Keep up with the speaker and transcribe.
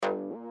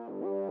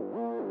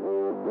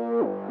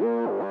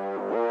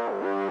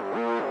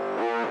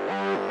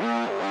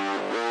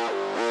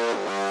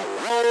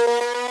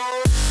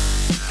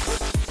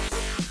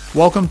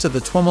Welcome to the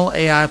TWIML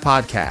AI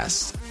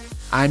Podcast.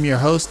 I'm your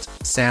host,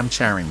 Sam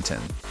Charrington.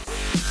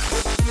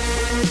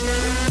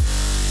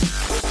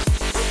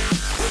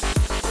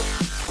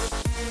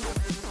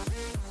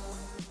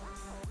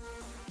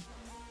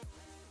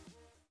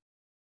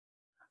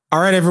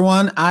 All right,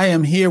 everyone. I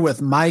am here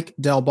with Mike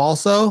Del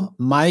Balso.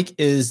 Mike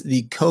is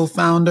the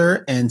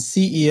co-founder and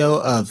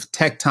CEO of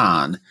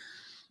Tekton.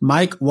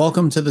 Mike,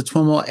 welcome to the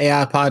TWIML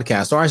AI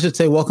Podcast, or I should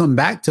say welcome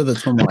back to the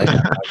TWIML AI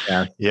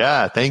Podcast.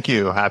 Yeah, thank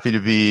you. Happy to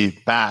be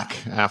back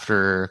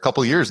after a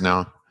couple of years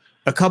now.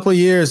 A couple of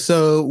years.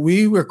 So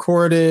we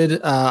recorded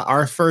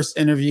our first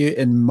interview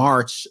in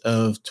March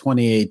of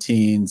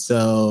 2018.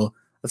 So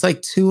it's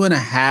like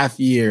 2.5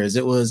 years.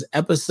 It was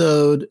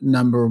episode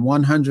number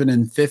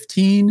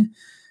 115.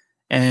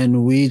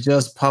 And we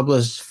just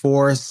published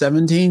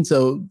 417,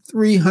 so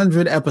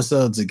 300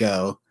 episodes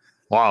ago.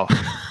 Wow.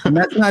 And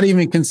that's not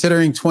even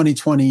considering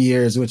 20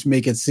 years, which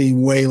make it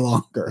seem way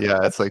longer. Yeah,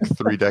 it's like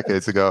 3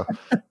 decades ago.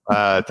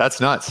 That's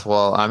nuts.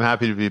 Well, I'm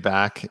happy to be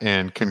back,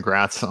 and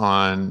congrats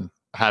on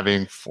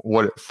having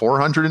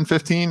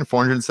 415,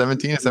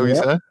 417, is that what you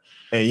said?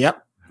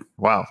 Yep.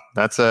 Wow,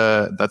 that's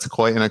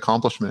quite an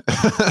accomplishment.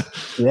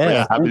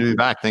 Yeah, happy to be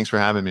back. Thanks for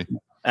having me.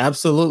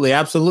 Absolutely.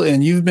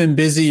 And you've been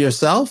busy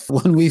yourself.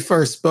 When we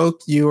first spoke,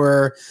 you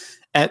were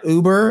at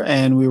Uber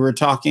and we were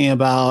talking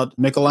about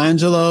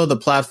Michelangelo, the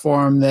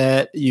platform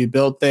that you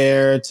built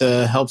there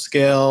to help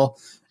scale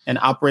and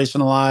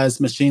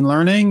operationalize machine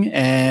learning.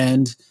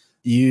 And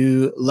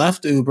you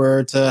left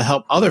Uber to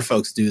help other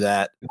folks do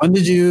that.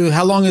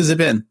 How long has it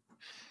been?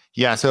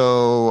 Yeah,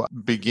 so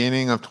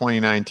beginning of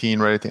 2019,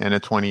 right at the end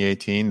of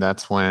 2018,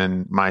 that's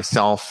when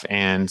myself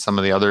and some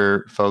of the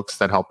other folks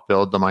that helped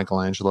build the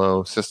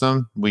Michelangelo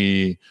system,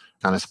 we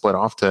kind of split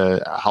off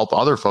to help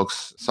other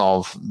folks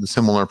solve the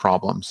similar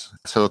problems.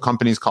 So the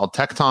company's called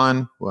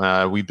Tekton.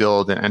 We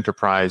build an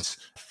enterprise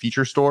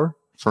feature store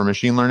for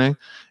machine learning,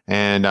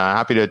 and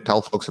happy to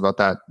tell folks about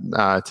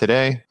that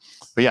today.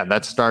 But yeah,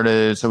 that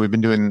started, so we've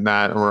been doing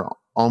that. We're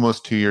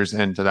almost 2 years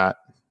into that.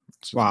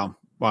 Wow.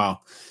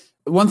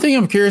 One thing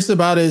I'm curious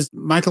about is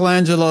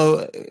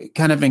Michelangelo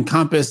kind of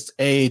encompassed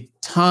a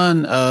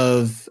ton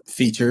of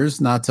features,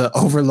 not to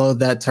overload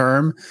that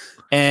term.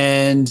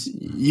 And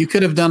you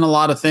could have done a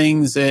lot of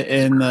things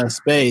in the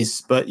space,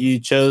 but you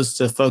chose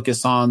to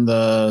focus on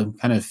the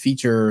kind of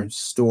feature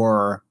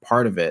store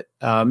part of it.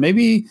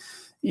 Maybe,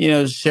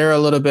 share a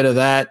little bit of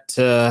that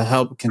to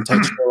help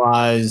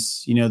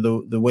contextualize,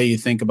 the way you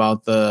think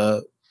about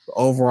the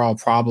overall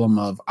problem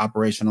of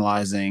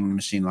operationalizing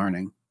machine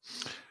learning.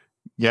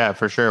 Yeah,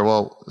 for sure.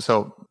 Well,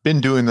 so been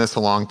doing this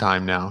a long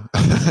time now.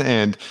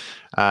 And,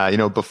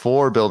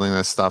 before building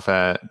this stuff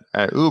at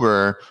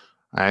Uber,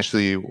 I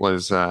actually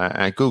was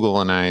at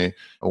Google and I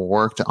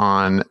worked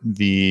on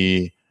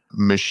the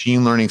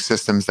machine learning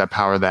systems that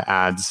power the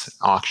ads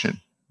auction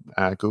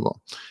at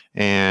Google.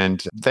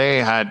 And they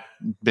had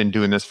been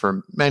doing this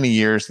for many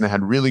years, and they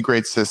had really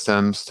great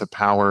systems to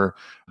power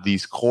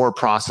these core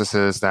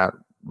processes that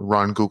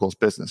run Google's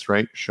business,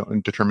 right?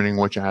 Determining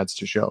which ads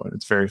to show. And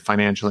it's very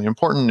financially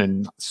important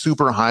and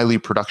super highly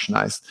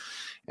productionized.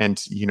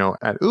 And,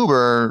 at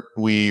Uber,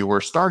 we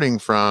were starting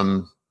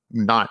from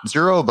not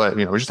zero, but,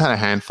 we just had a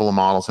handful of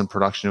models in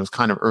production. It was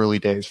kind of early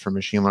days for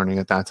machine learning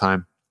at that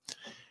time.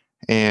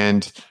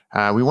 And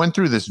we went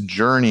through this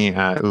journey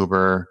at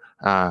Uber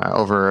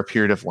over a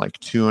period of like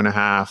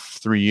 2.5,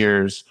 3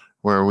 years,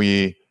 where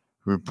we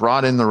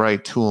brought in the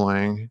right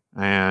tooling,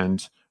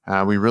 and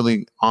we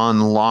really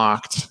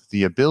unlocked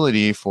the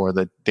ability for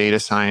the data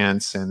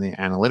science and the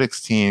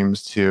analytics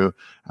teams to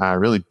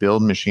really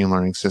build machine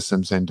learning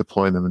systems and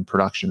deploy them in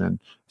production. And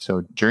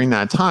so during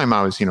that time,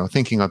 I was,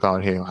 thinking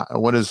about, hey,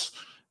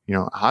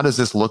 how does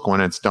this look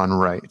when it's done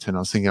right? And I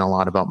was thinking a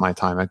lot about my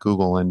time at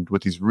Google, and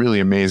with these really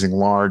amazing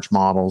large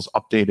models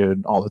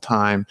updated all the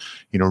time,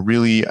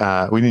 really,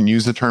 we didn't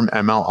use the term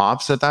ML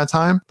ops at that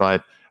time,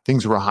 but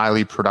things were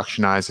highly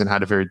productionized and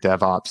had a very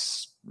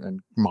DevOps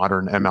and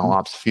modern ML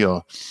ops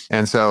feel.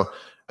 And so,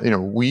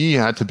 we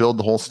had to build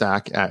the whole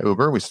stack at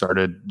Uber. We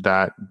started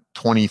that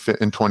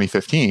in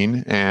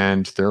 2015,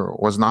 and there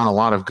was not a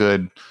lot of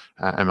good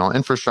ML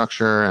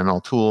infrastructure,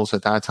 ML tools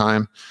at that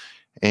time.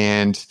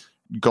 And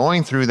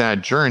going through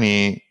that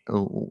journey,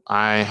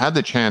 I had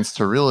the chance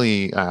to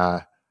really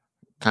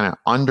kind of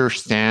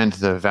understand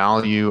the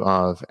value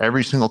of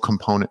every single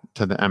component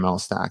to the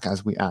ML stack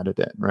as we added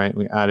it, right?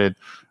 We added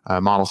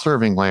a model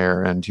serving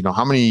layer, and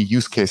how many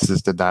use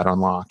cases did that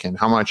unlock, and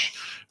how much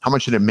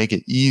did it make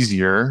it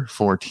easier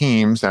for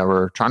teams that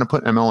were trying to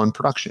put ML in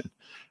production,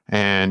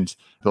 and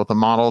built a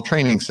model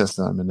training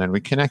system, and then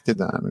we connected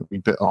them, and we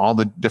built all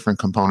the different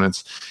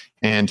components.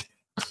 And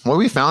what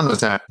we found was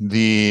that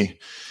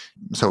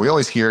so we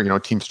always hear,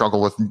 teams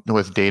struggle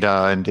with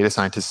data, and data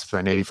scientists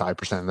spend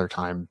 85% of their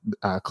time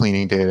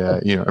cleaning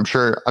data. I'm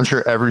sure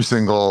every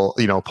single,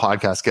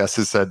 podcast guest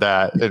has said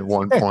that at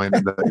one point.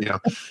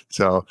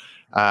 So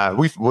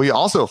We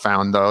also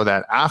found though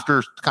that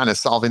after kind of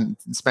spending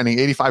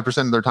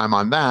 85% of their time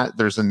on that,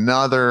 there's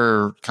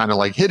another kind of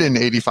like hidden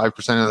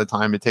 85% of the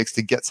time it takes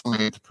to get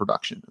something into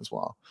production as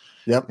well.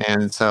 Yep.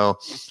 And so,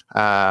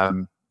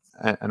 and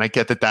I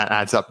get that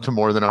adds up to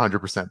more than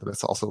 100%, but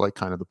that's also like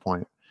kind of the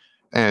point.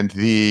 And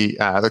the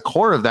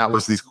core of that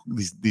was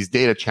these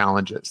data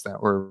challenges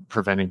that were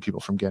preventing people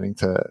from getting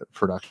to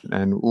production.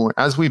 And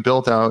as we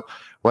built out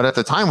what at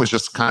the time was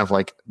just kind of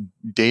like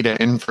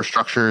data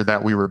infrastructure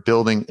that we were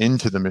building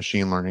into the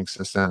machine learning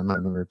system,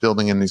 and we were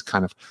building in these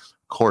kind of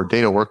core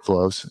data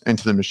workflows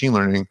into the machine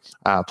learning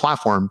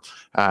platform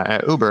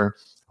at Uber,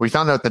 we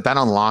found out that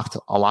unlocked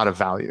a lot of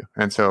value.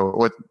 And so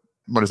what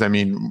does that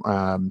mean?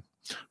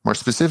 More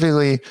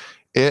specifically,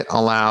 it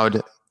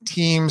allowed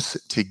teams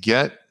to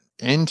get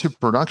into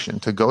production,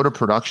 to go to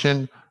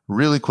production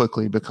really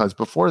quickly, because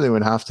before they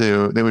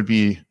would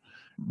be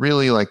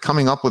really like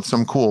coming up with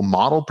some cool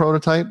model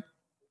prototype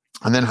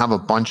and then have a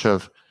bunch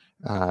of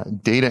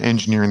data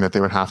engineering that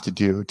they would have to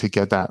do to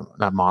get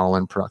that model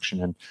in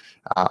production. And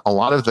a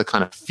lot of the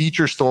kind of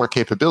feature store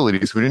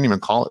capabilities, we didn't even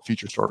call it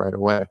feature store right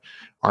away,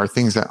 are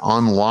things that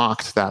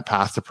unlocked that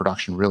path to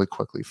production really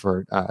quickly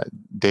for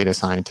data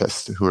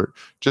scientists who are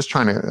just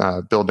trying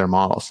to build their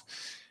models.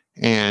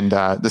 And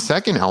the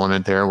second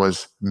element there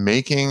was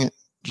making,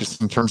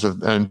 just in terms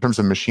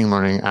of machine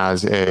learning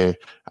as a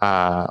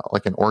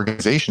like an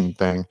organization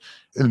thing,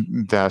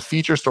 the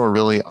feature store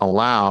really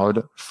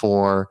allowed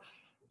for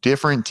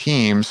different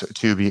teams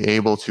to be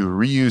able to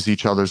reuse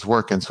each other's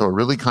work. And so it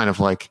really kind of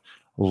like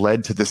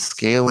led to the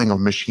scaling of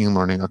machine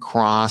learning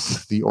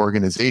across the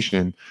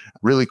organization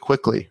really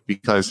quickly,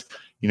 because,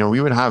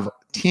 we would have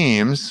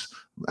teams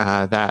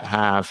that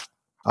have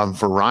a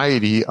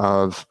variety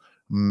of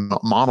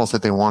models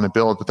that they want to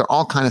build, but they're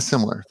all kind of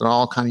similar. They're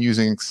all kind of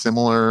using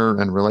similar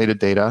and related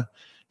data.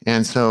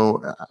 And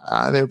so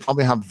they would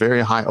probably have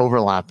very high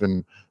overlap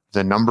in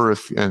the number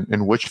of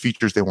in which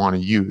features they want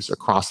to use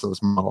across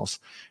those models.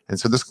 And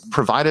so this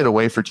provided a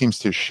way for teams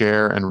to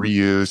share and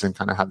reuse and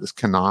kind of have this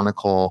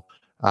canonical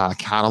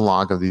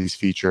catalog of these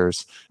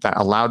features that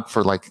allowed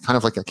for like kind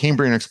of like a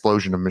Cambrian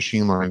explosion of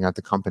machine learning at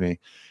the company.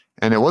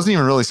 And it wasn't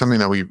even really something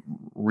that we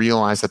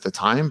realized at the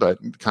time, but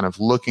kind of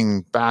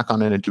looking back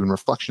on it and doing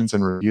reflections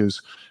and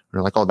reviews, we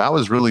were like, oh, that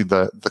was really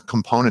the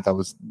component that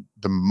was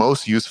the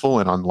most useful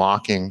in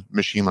unlocking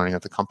machine learning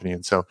at the company.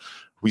 And so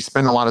we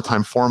spend a lot of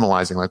time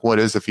formalizing, like, what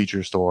is a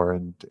feature store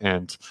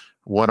and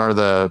what are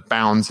the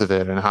bounds of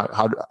it, and how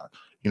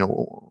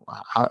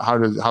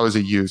is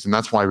it used? And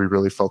that's why we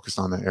really focused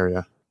on that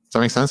area. Does that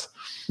make sense?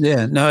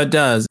 Yeah, no, it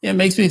does. It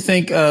makes me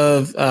think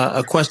of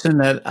a question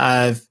that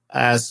I've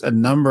asked a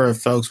number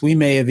of folks. We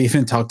may have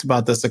even talked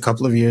about this a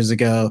couple of years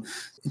ago.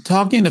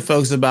 Talking to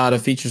folks about a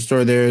feature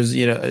store,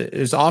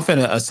 there's often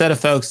a set of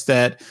folks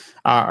that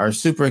are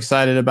super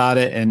excited about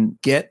it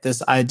and get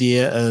this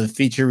idea of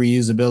feature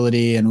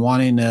reusability and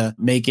wanting to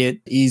make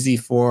it easy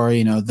for,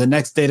 the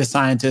next data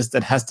scientist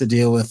that has to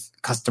deal with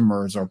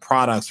customers or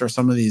products or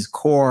some of these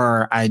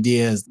core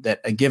ideas that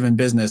a given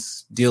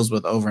business deals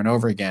with over and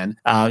over again,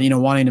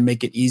 wanting to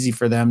make it easy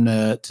for them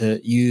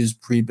to use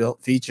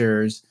pre-built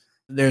features.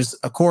 There's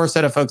a core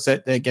set of folks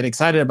that get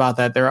excited about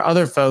that. There are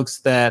other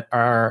folks that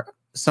are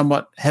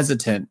somewhat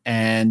hesitant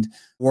and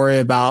worry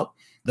about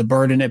the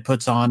burden it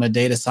puts on a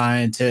data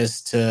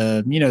scientist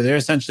to, they're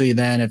essentially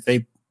then, if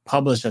they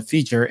publish a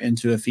feature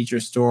into a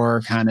feature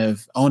store, kind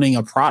of owning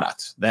a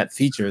product, that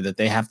feature that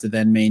they have to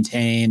then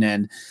maintain.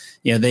 And,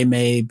 they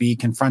may be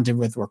confronted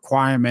with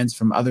requirements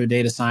from other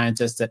data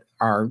scientists that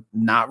are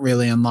not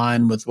really in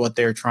line with what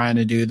they're trying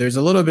to do. There's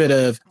a little bit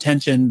of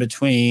tension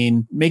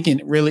between making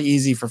it really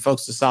easy for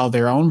folks to solve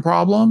their own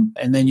problem,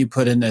 and then you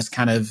put in this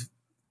kind of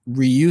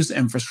reuse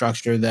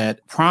infrastructure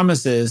that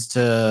promises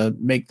to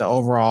make the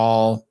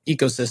overall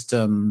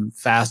ecosystem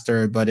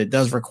faster, but it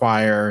does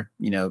require,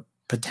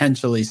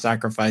 potentially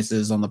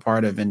sacrifices on the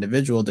part of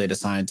individual data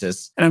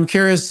scientists. And I'm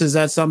curious, is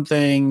that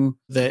something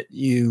that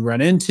you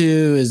run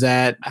into?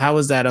 How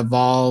has that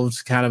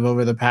evolved kind of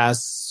over the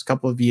past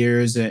couple of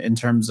years in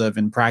terms of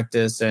in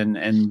practice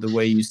and the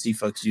way you see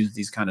folks use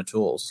these kind of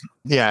tools?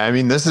 Yeah, I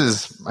mean,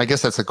 I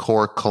guess that's a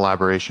core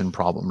collaboration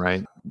problem,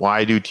 right?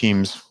 Why do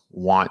teams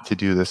want to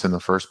do this in the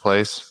first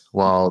place?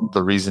 Well,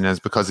 the reason is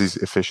because these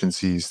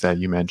efficiencies that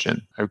you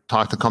mentioned. I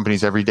talk to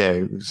companies every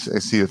day. I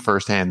see it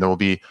firsthand. There will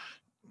be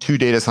two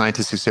data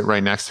scientists who sit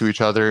right next to each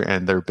other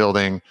and they're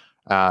building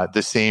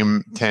the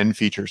same 10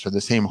 features or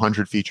the same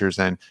 100 features.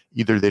 And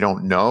either they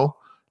don't know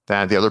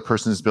that the other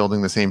person is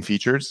building the same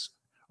features,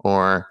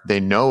 or they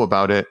know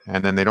about it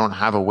and then they don't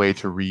have a way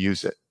to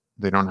reuse it.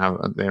 They don't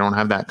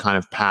have that kind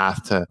of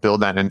path to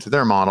build that into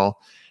their model.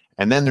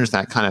 And then there's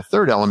that kind of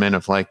third element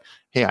of like,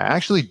 hey, I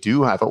actually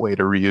do have a way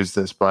to reuse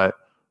this, but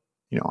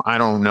I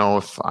don't know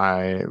if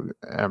I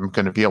am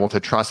going to be able to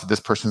trust that this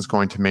person's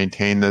going to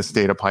maintain this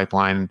data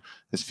pipeline,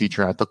 this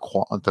feature at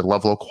the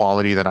level of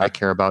quality that I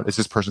care about. Is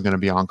this person going to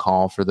be on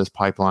call for this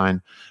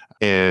pipeline?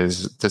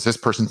 Does this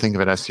person think of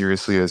it as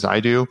seriously as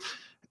I do?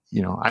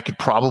 I could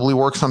probably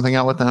work something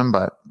out with them,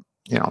 but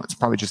it's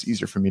probably just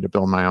easier for me to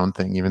build my own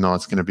thing, even though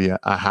it's going to be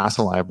a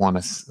hassle. I want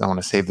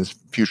to save this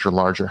future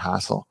larger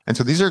hassle. And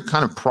so these are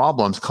kind of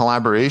problems,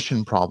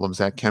 collaboration problems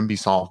that can be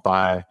solved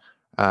by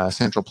a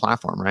central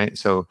platform, right?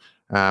 So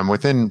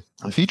within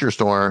a feature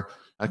store,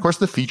 of course,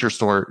 the feature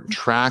store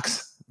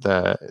tracks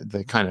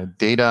the kind of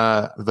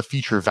data, the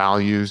feature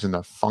values and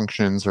the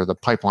functions or the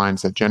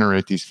pipelines that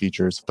generate these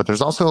features. But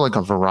there's also like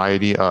a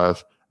variety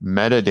of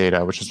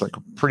metadata, which is like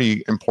a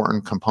pretty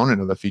important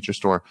component of the feature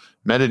store,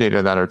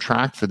 metadata that are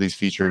tracked for these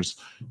features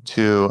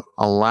to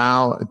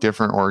allow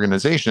different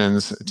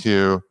organizations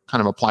to kind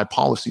of apply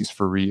policies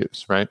for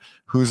reuse, right?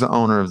 Who's the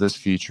owner of this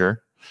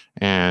feature?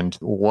 And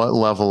what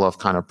level of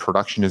kind of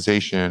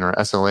productionization or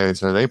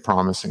SLAs are they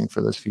promising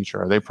for this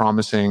feature? Are they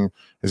promising,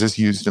 is this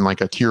used in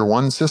like a tier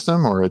 1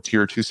 system or a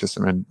tier 2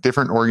 system? And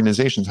different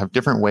organizations have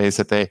different ways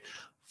that they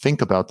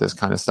think about this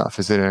kind of stuff.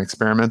 Is it an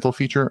experimental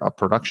feature, a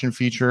production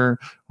feature,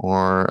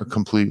 or a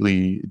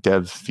completely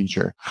dev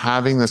feature?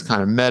 Having this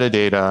kind of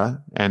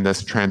metadata and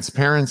this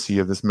transparency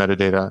of this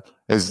metadata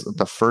is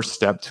the first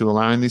step to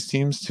allowing these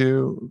teams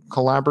to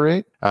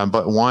collaborate.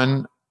 But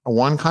one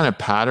kind of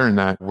pattern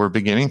that we're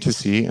beginning to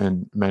see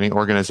in many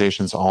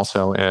organizations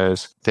also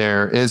is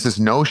there is this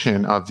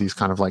notion of these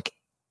kind of like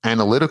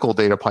analytical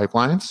data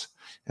pipelines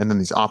and then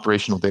these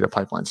operational data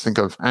pipelines. Think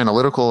of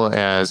analytical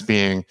as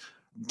being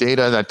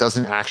data that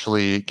doesn't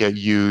actually get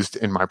used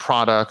in my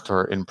product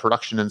or in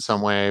production in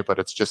some way, but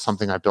it's just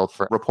something I built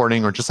for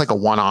reporting or just like a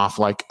one-off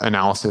like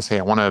analysis. Hey,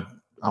 I want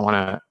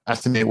to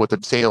estimate what the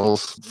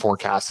sales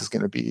forecast is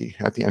going to be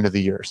at the end of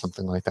the year or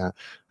something like that.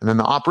 And then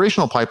the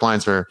operational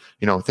pipelines are,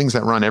 things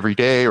that run every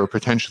day or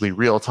potentially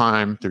real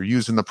time. They're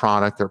used in the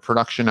product, they're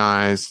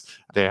productionized,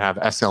 they have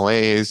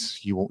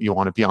SLAs, you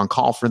want to be on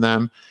call for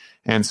them.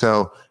 And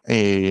so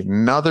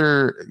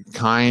another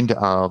kind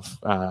of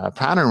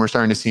pattern we're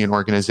starting to see in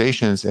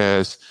organizations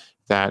is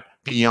that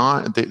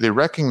beyond, they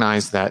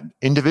recognize that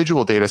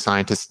individual data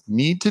scientists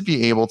need to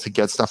be able to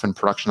get stuff in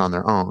production on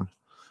their own.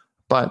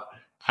 But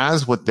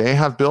as what they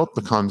have built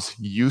becomes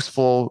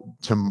useful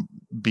to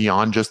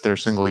beyond just their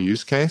single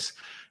use case,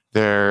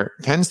 there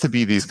tends to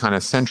be these kind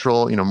of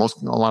central, a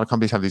lot of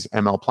companies have these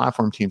ML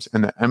platform teams,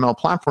 and the ML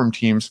platform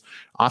teams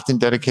often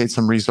dedicate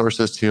some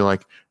resources to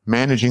like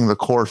managing the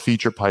core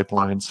feature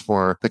pipelines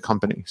for the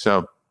company.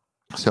 So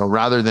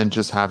rather than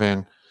just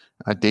having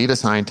a data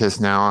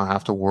scientist now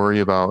have to worry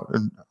about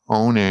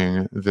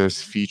owning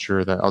this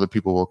feature that other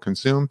people will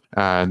consume,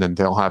 and then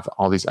they'll have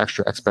all these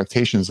extra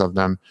expectations of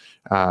them.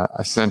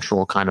 A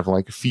central kind of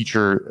like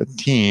feature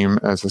team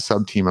as a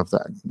sub team of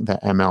the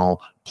ML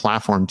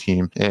platform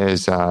team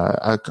is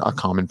a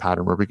common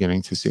pattern we're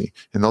beginning to see,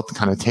 and they'll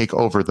kind of take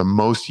over the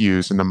most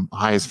used and the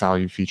highest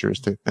value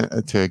features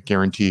to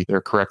guarantee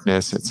their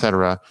correctness,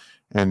 etc.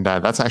 And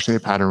that's actually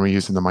a pattern we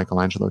use in the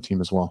Michelangelo team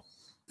as well.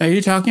 Are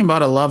you talking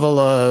about a level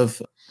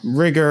of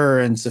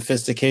rigor and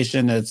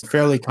sophistication that's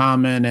fairly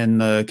common in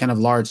the kind of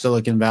large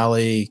Silicon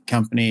Valley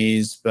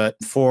companies, but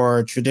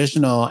for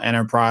traditional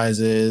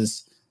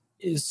enterprises,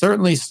 is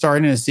certainly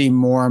starting to see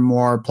more and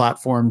more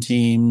platform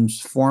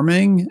teams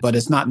forming, but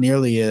it's not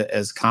nearly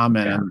as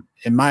common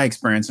in my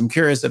experience. I'm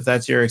curious if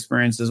that's your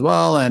experience as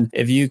well, and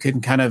if you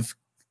can kind of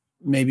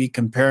maybe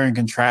compare and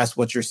contrast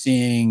what you're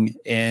seeing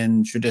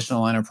in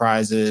traditional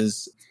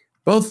enterprises,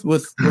 both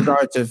with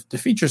regard to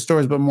feature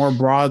stores, but more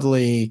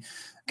broadly,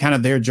 kind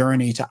of their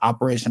journey to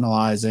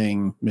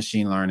operationalizing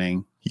machine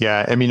learning.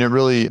 Yeah, I mean, it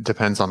really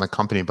depends on the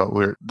company, but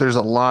there's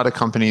a lot of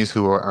companies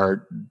who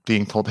are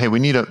being told, hey, we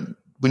need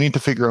to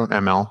figure out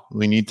ML.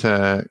 We need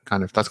to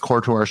that's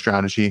core to our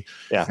strategy.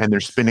 Yeah. And they're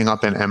spinning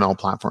up an ML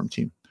platform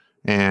team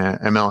and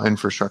ML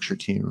infrastructure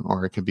team,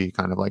 or it could be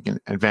kind of like an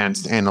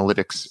advanced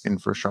analytics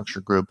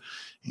infrastructure group.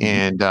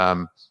 Mm-hmm.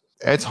 And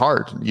it's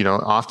hard,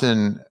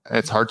 often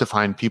it's hard to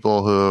find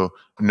people who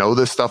know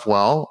this stuff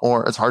well,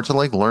 or it's hard to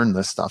like learn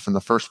this stuff in the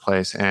first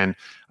place. And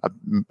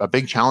a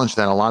big challenge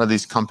that a lot of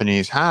these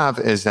companies have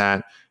is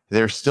that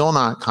they're still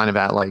not kind of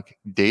at like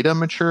data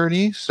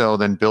maturity. So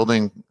then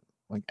building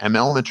like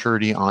ML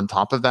maturity on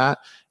top of that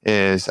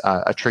is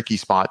a tricky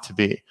spot to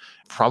be.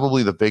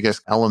 Probably the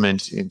biggest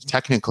element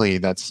technically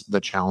that's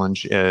the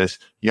challenge is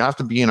you have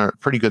to be in a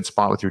pretty good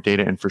spot with your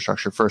data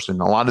infrastructure first. And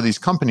a lot of these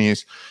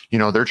companies,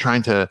 they're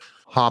trying to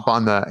hop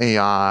on the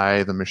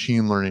AI, the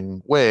machine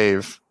learning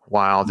wave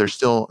while they're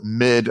still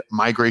mid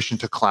migration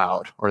to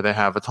cloud, or they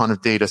have a ton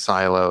of data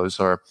silos,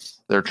 or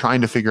they're trying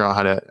to figure out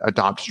how to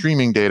adopt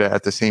streaming data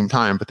at the same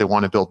time, but they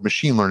want to build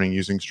machine learning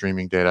using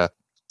streaming data.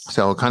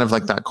 So kind of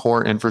like that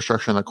core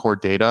infrastructure and the core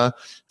data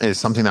is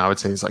something that I would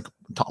say is like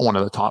one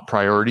of the top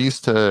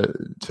priorities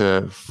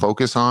to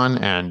focus on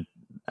and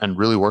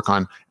really work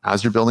on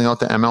as you're building out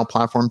the ML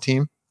platform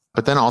team.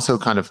 But then also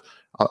kind of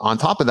on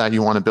top of that,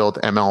 you want to build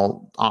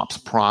ML ops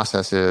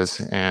processes,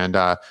 and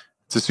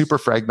it's a super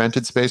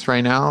fragmented space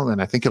right now,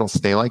 and I think it'll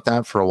stay like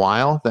that for a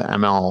while. The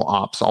ML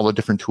ops, all the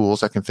different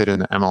tools that can fit in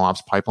the ML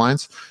ops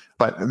pipelines,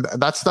 but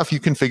that stuff you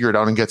can figure it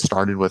out and get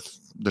started with.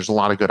 There's a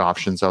lot of good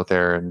options out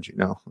there, and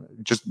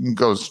just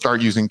go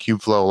start using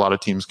Kubeflow. A lot of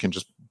teams can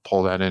just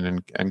pull that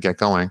in and get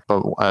going.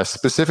 But a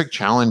specific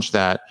challenge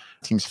that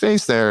teams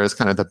face there is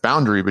kind of the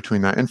boundary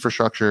between that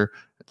infrastructure,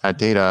 that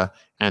data,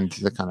 and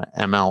the kind of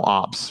ML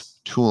ops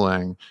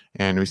tooling.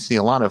 And we see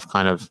a lot of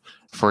kind of,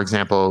 for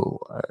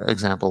example,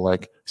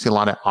 like see a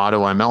lot of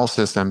auto ML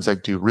systems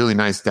that do really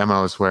nice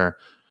demos where,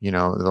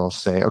 they'll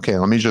say, okay,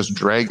 let me just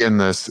drag in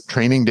this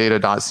training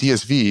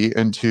data.csv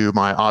into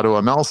my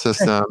auto ML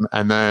system.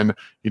 And then,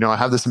 I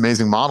have this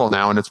amazing model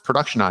now and it's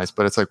productionized,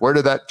 but it's like, where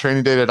did that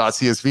training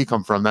data.csv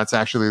come from? That's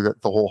actually the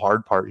whole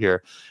hard part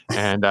here.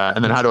 And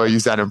then how do I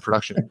use that in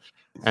production?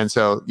 And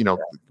so,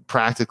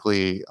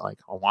 practically, like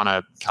I want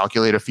to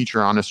calculate a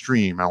feature on a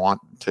stream. I want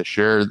to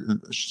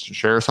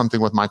share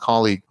something with my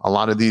colleague. A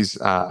lot of these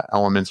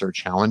elements are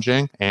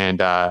challenging,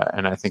 and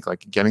I think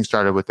like getting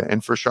started with the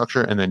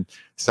infrastructure, and then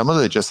some of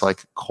the just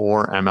like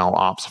core ML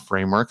ops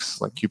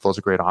frameworks, like Kubeflow is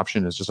a great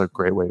option. Is just a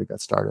great way to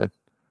get started.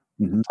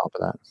 On top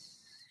of that.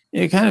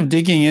 Yeah, kind of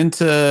digging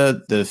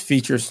into the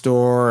feature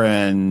store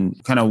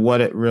and kind of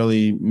what it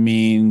really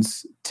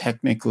means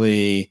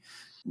technically.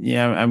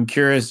 Yeah, I'm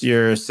curious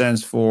your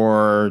sense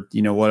for,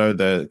 what are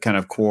the kind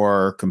of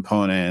core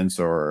components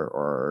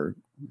or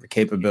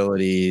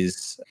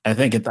capabilities. I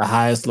think at the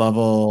highest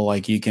level,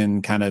 like you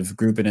can kind of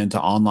group it into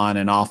online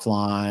and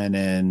offline,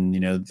 and,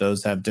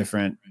 those have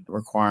different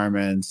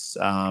requirements.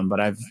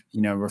 But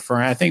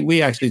I think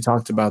we actually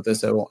talked about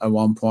this at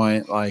one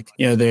point, like,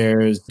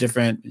 there's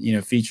different,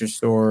 feature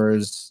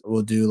stores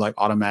will do like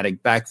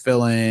automatic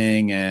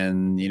backfilling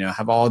and,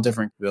 have all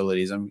different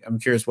abilities. I'm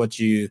curious what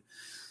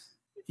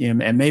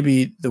and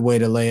maybe the way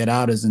to lay it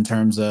out is in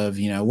terms of,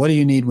 what do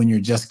you need when you're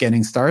just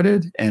getting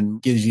started,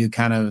 and gives you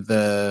kind of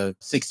the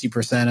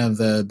 60% of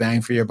the bang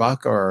for your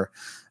buck, or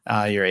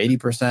your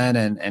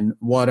 80%, and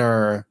what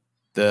are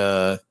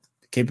the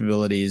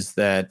capabilities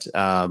that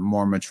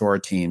more mature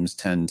teams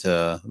tend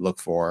to look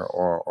for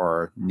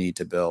or need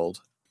to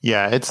build?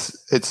 Yeah,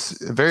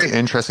 it's very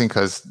interesting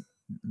because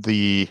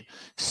the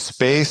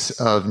space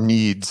of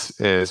needs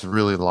is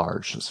really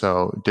large.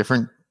 So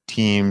different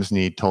teams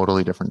need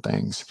totally different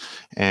things.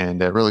 And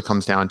it really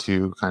comes down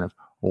to kind of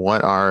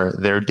what are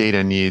their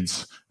data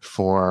needs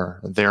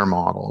for their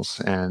models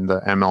and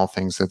the ML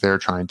things that they're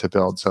trying to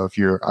build. So if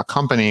you're a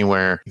company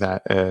where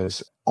that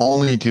is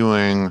only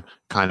doing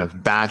kind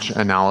of batch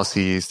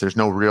analyses, there's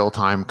no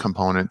real-time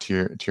component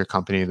to your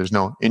company, there's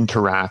no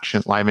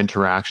live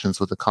interactions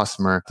with the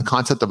customer, the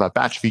concept of a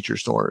batch feature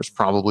store is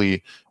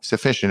probably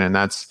sufficient. And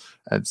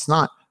it's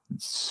not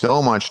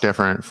so much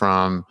different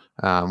from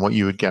what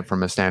you would get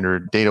from a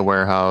standard data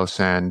warehouse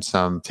and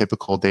some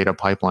typical data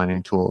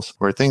pipelining tools.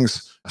 Where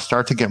things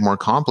start to get more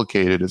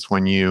complicated is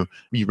when you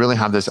really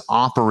have this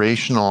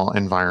operational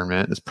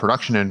environment, this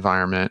production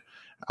environment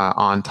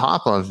on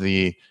top of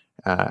the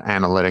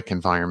analytic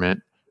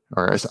environment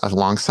or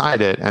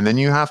alongside it. And then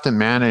you have to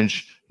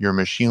manage your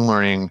machine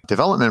learning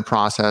development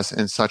process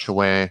in such a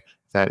way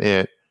that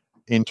it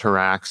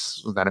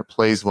interacts, that it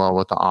plays well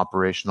with the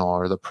operational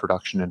or the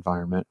production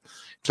environment.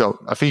 So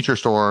a feature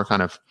store,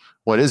 kind of,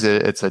 what is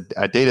it? It's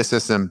a data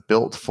system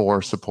built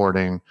for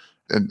supporting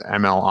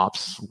ML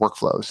ops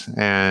workflows.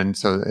 And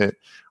so it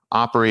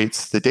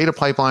operates the data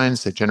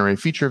pipelines that generate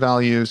feature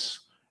values.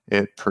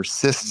 It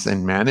persists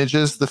and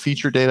manages the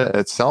feature data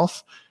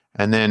itself.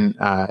 And then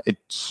it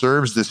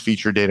serves this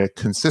feature data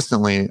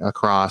consistently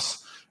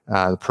across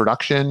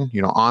production,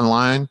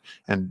 online,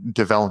 and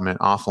development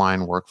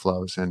offline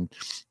workflows. And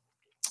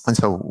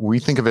so we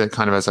think of it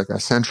kind of as like a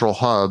central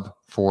hub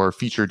for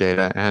feature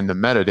data and the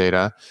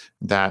metadata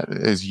that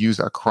is used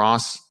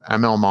across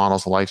ML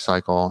models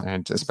lifecycle,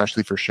 and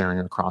especially for sharing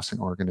across an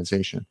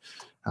organization.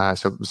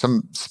 So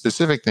some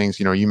specific things,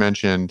 you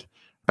mentioned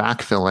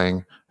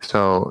backfilling.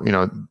 So,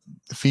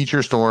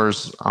 feature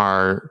stores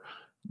are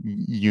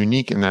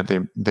unique in that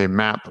they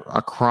map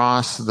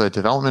across the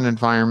development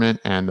environment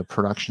and the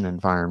production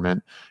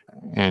environment.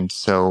 And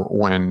so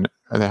when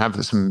they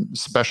have some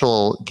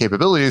special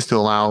capabilities to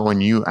allow when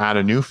you add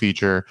a new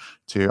feature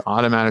to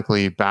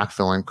automatically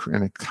backfill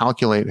and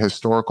calculate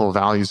historical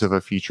values of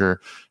a feature.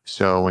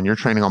 So when you're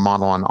training a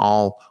model on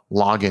all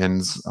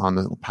logins on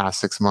the past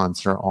 6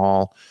 months or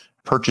all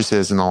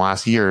purchases in the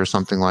last year or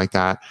something like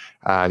that,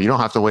 you don't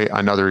have to wait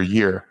another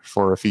year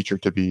for a feature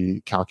to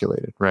be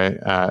calculated, right?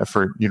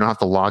 You don't have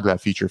to log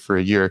that feature for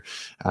a year.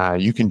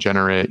 You can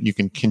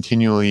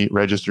continually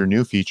register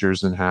new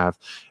features and have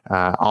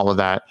all of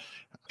that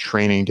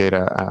training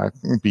data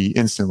be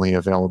instantly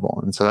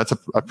available. And so that's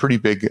a pretty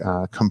big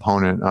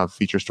component of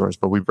feature stores.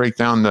 But we break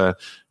down the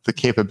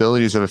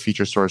capabilities of a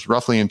feature stores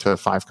roughly into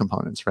 5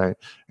 components, right?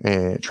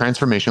 A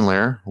transformation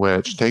layer,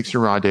 which takes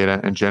your raw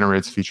data and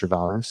generates feature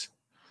values.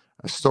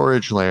 A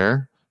storage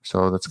layer,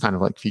 so that's kind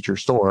of like feature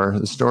store,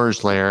 the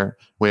storage layer,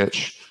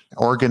 which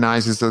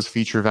organizes those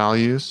feature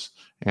values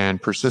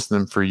and persists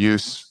them for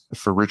use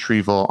for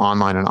retrieval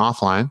online and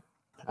offline.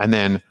 And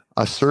then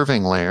a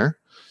serving layer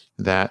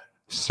that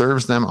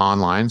serves them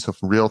online, so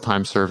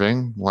real-time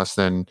serving,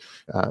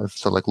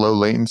 like low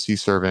latency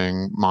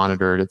serving,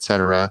 monitored, et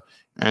cetera,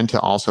 and to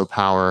also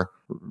power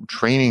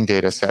training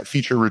data set,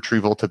 feature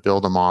retrieval to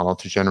build a model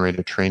to generate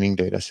a training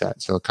data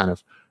set. So kind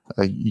of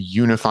a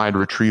unified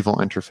retrieval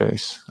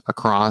interface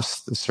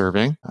across the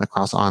serving,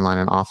 across online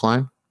and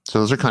offline. So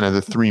those are kind of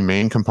the three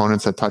main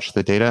components that touch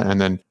the data.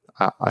 And then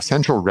a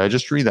central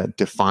registry that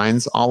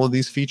defines all of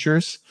these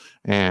features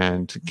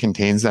and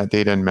contains that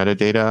data and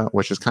metadata,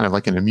 which is kind of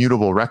like an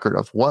immutable record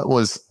of what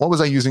was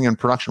I using in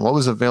production, what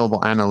was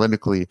available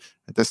analytically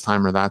at this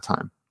time or that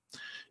time,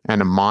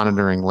 and a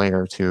monitoring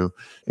layer to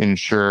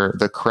ensure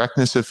the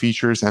correctness of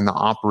features and the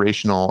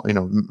operational,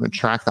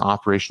 track the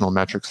operational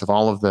metrics of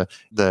all of the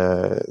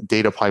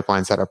data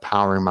pipelines that are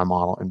powering my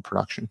model in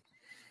production.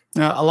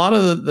 Now, a lot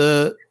of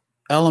the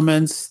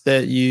elements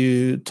that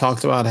you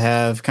talked about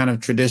have kind of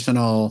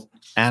traditional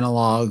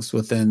analogs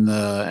within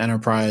the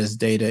enterprise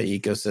data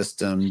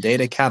ecosystem.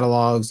 Data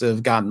catalogs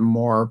have gotten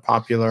more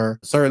popular.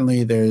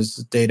 Certainly there's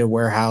data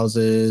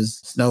warehouses,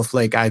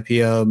 Snowflake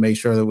IPO, make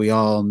sure that we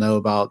all know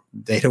about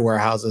data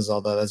warehouses,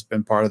 although that's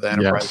been part of the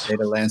enterprise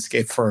data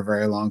landscape for a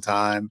very long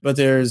time. But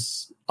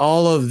there's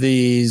all of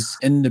these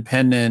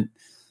independent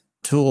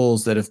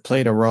tools that have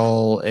played a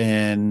role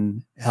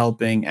in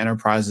helping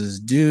enterprises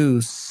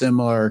do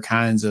similar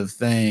kinds of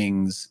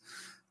things.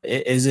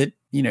 Is it,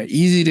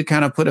 easy to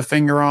kind of put a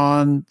finger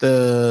on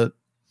the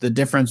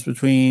difference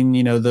between,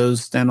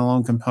 those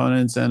standalone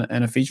components and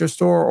a feature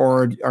store?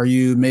 Or are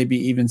you maybe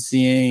even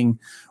seeing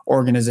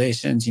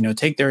organizations,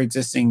 take their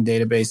existing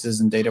databases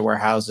and data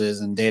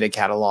warehouses and data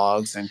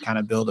catalogs and kind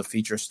of build a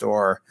feature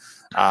store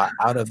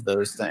out of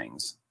those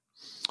things?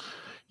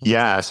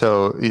 Yeah,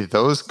 so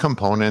those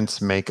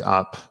components make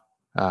up,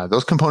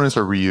 those components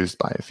are reused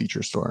by a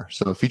feature store.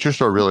 So a feature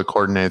store really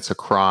coordinates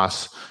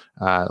across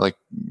a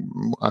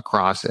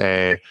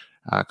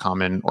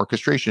common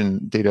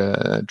orchestration,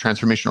 data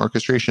transformation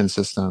orchestration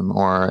system,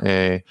 or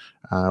a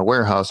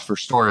warehouse for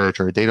storage,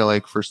 or a data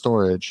lake for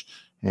storage.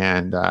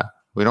 And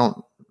we don't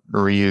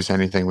reuse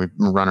anything. We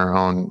run our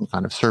own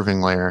kind of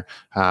serving layer.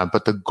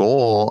 But the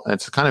goal,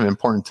 it's kind of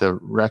important to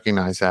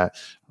recognize that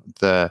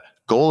the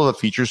goal of a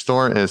feature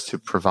store is to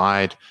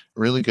provide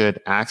really good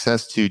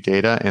access to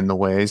data in the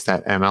ways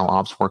that ML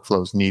ops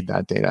workflows need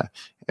that data.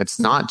 It's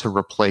not to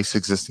replace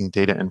existing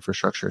data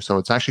infrastructure. So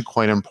it's actually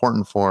quite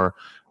important for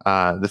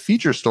the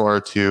feature store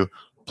to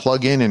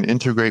plug in and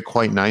integrate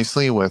quite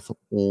nicely with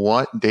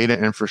what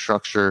data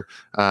infrastructure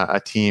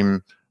a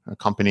team, a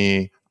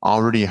company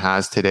already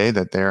has today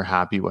that they're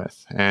happy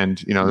with. And,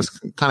 this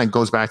kind of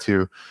goes back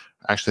to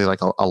actually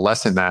like a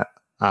lesson that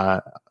I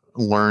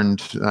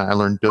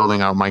learned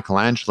building out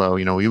Michelangelo.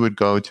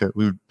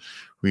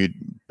 We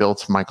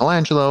built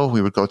Michelangelo.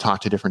 We would go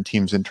talk to different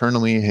teams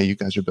internally. Hey, you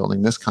guys are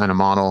building this kind of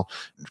model.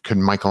 Could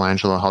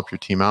Michelangelo help your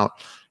team out?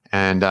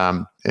 And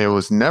it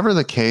was never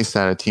the case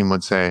that a team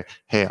would say,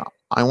 hey,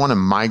 I want to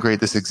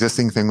migrate this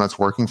existing thing that's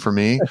working for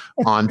me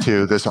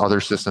onto this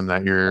other system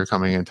that you're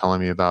coming and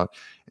telling me about.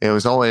 It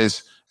was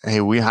always,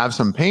 hey, we have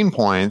some pain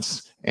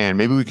points, and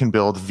maybe we can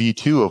build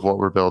V2 of what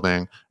we're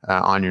building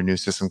on your new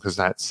system, because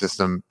that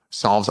system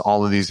solves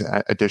all of these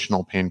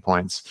additional pain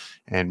points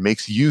and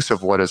makes use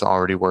of what is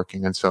already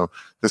working. And so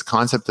this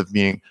concept of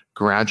being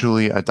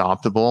gradually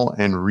adoptable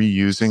and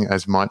reusing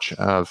as much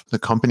of the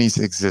company's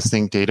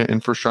existing data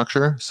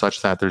infrastructure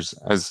such that there's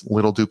as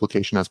little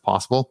duplication as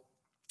possible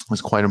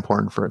was quite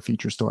important for a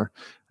feature store.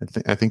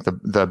 I think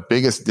the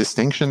biggest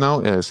distinction, though,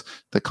 is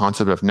the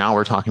concept of now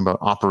we're talking about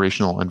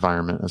operational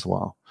environment as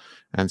well.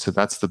 And so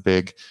that's the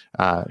big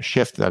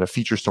shift that a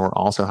feature store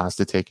also has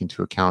to take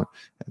into account.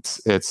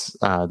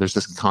 There's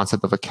this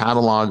concept of a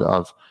catalog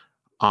of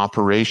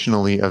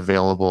operationally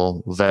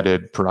available,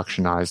 vetted,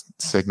 productionized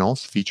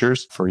signals,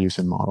 features for use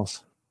in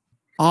models.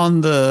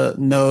 On the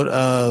note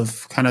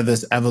of kind of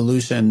this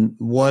evolution,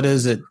 what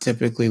does it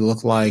typically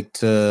look like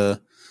to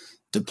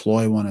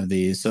deploy one of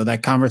these? So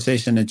that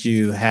conversation that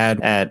you had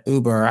at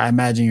Uber, I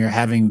imagine you're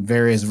having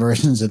various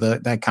versions of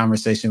that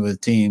conversation with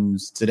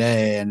teams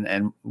today.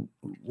 And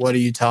what are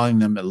you telling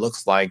them it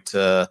looks like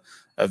to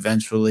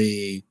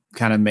eventually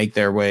kind of make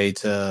their way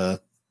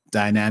to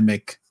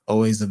dynamic,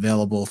 always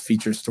available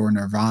feature store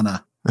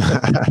nirvana?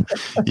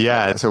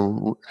 Yeah.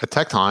 So at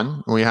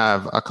Tekton, we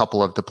have a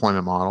couple of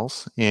deployment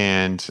models,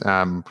 and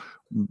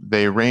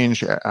they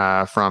range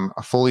from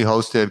a fully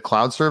hosted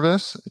cloud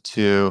service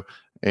to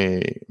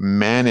a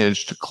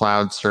managed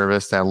cloud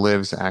service that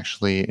lives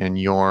actually in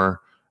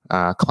your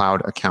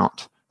cloud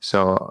account.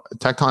 So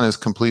Tekton is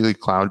completely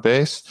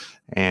cloud-based,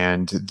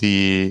 and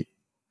the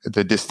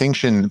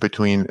distinction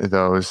between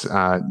those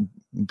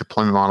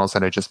deployment models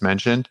that I just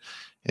mentioned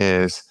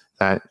is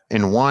that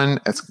in one,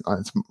 it's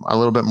a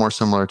little bit more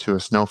similar to a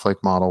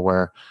Snowflake model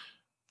where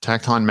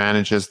Tekton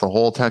manages the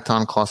whole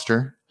Tekton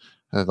cluster,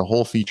 the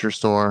whole feature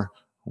store.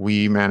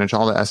 We manage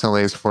all the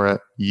SLAs for it.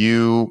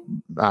 You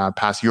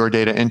pass your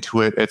data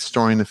into it. It's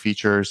storing the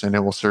features, and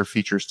it will serve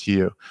features to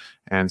you.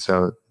 And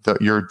so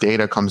your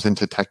data comes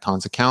into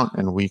Tekton's account,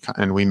 and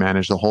we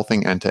manage the whole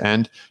thing end to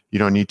end. You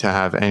don't need to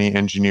have any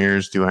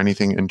engineers do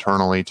anything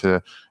internally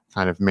to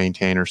kind of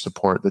maintain or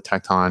support the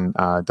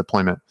Tekton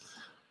deployment.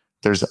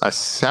 There's a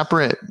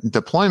separate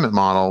deployment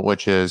model,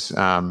 which is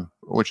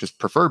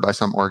preferred by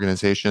some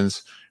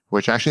organizations,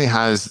 which actually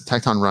has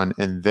Tekton run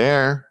in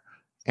their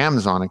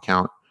Amazon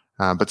account.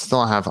 but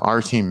still have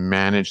our team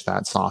manage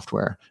that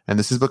software. And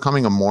this is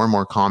becoming a more and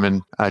more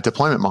common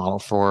deployment model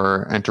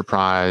for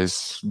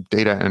enterprise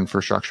data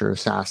infrastructure,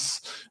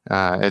 SaaS.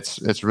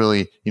 It's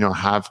really,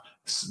 have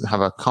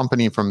a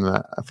company from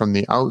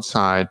the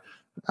outside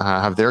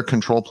have their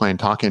control plane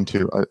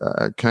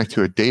connect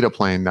to a data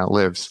plane that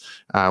lives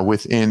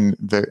within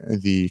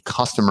the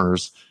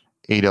customer's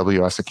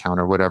AWS account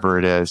or whatever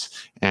it is.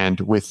 And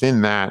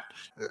within that,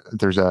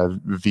 there's a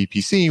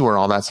VPC where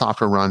all that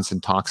software runs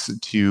and talks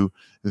to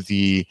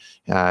the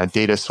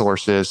data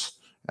sources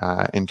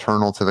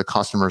internal to the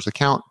customer's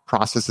account,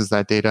 processes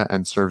that data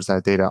and serves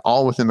that data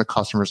all within the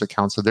customer's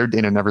account. So their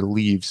data never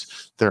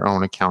leaves their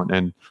own account.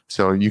 And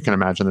so you can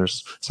imagine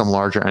there's some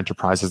larger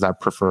enterprises that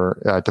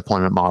prefer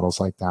deployment models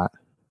like that.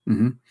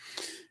 Mm-hmm.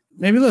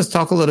 Maybe let's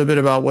talk a little bit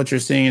about what you're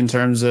seeing in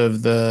terms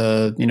of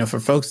for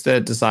folks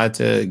that decide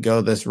to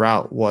go this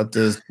route, what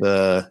does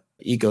the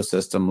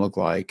ecosystem look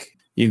like?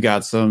 You've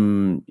got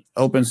some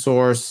open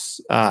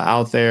source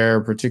out there,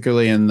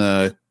 particularly in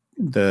the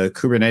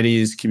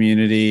Kubernetes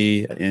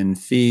community in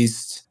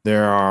Feast.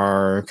 There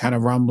are kind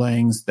of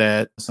rumblings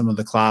that some of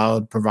the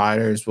cloud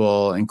providers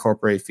will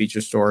incorporate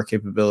feature store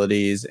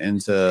capabilities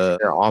into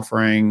their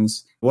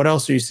offerings. What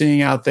else are you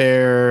seeing out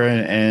there?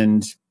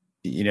 And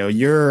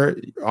your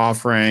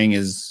offering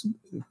is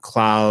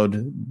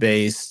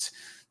cloud-based.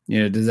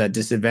 Does that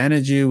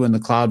disadvantage you when the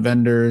cloud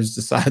vendors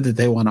decide that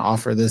they want to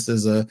offer this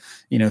as a,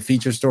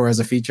 feature store as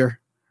a feature?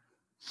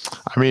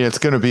 I mean, it's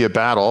going to be a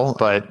battle,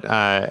 but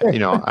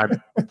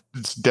I'm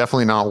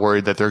definitely not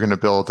worried that they're going to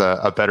build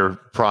a better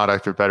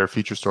product or better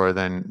feature store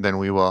than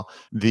we will.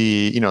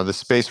 The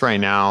space right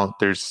now,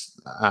 there's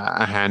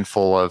a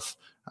handful of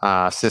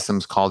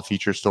systems called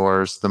feature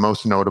stores. The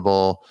most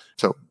notable,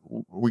 so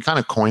we kind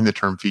of coined the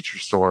term feature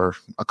store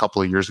a couple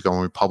of years ago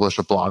when we published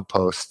a blog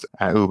post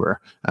at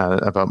Uber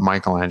about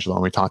Michelangelo,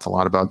 and we talked a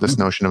lot about this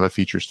notion of a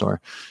feature store.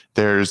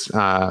 There's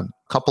a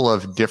couple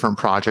of different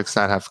projects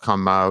that have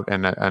come out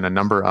and a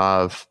number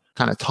of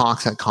kind of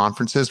talks at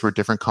conferences where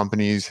different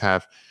companies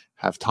have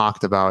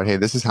talked about, hey,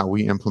 this is how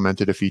we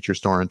implemented a feature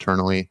store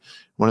internally.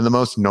 One of the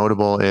most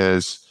notable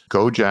is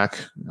Gojek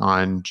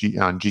on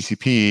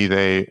GCP.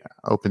 They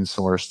open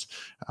sourced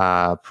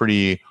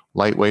pretty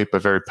lightweight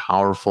but very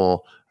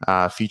powerful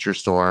feature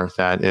store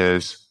that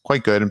is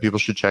quite good, and people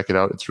should check it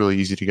out. It's really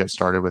easy to get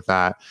started with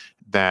that.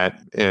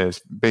 That is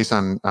based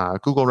on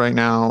Google right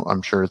now.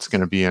 I'm sure it's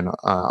going to be in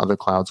other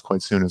clouds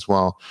quite soon as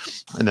well.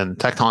 And then the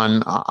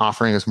Tekton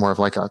offering is more of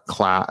like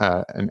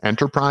an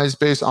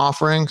enterprise-based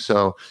offering.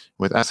 So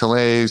with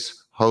SLAs,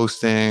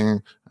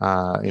 hosting,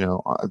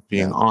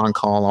 being on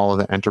call, all of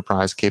the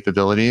enterprise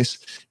capabilities.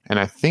 And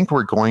I think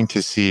we're going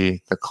to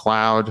see the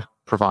cloud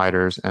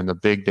providers and the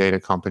big data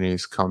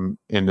companies come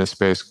in this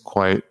space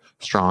quite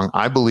strong.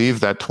 I believe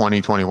that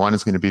 2021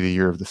 is going to be the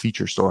year of the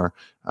feature store.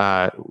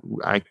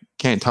 I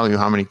can't tell you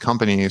how many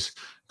companies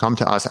come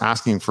to us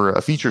asking for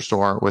a feature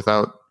store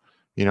without,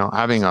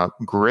 having a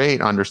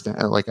great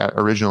understanding, like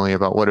originally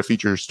about what a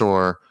feature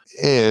store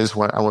is,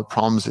 what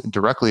problems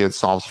directly it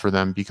solves for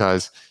them,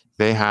 because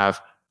they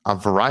have a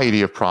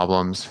variety of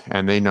problems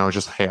and they know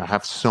just, hey, I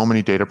have so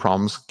many data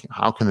problems.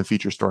 How can the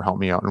feature store help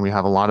me out? And we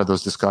have a lot of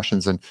those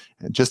discussions and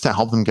just to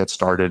help them get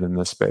started in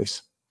this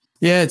space.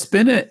 Yeah, it's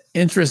been an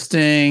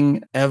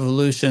interesting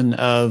evolution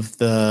of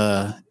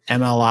the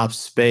MLOps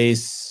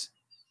space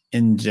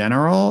in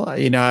general.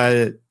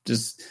 In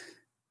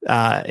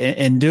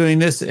doing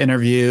this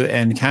interview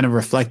and kind of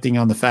reflecting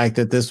on the fact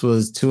that this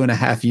was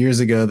 2.5 years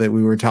ago that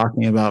we were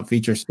talking about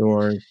feature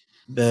stores,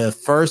 the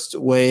first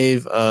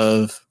wave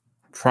of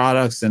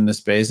products in the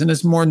space, and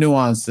it's more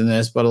nuanced than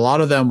this, but a lot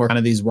of them were kind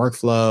of these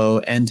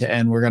workflow end to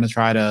end. We're going to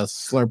try to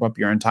slurp up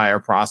your entire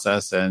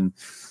process and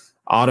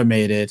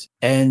automate it.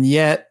 And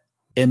yet,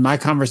 in my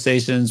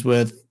conversations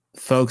with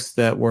folks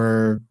that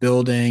were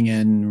building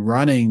and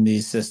running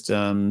these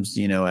systems,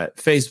 at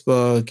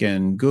Facebook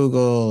and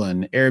Google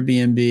and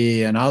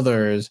Airbnb and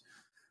others,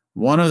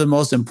 one of the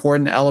most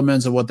important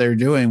elements of what they're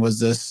doing was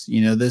this,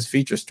 this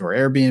feature store.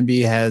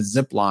 Airbnb has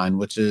Zipline,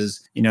 which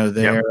is,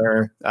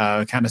 their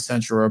kind of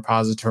central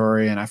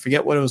repository. And I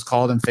forget what it was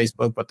called in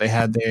Facebook, but they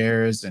had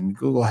theirs and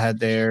Google had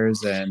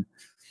theirs. And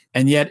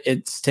yet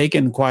it's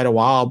taken quite a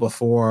while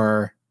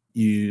before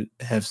you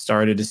have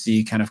started to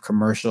see kind of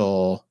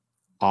commercial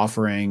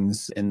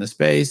offerings in the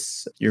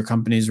space. Your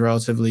company's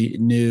relatively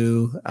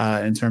new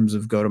in terms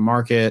of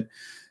go-to-market.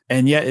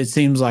 And yet it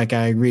seems like,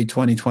 I agree,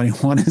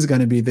 2021 is going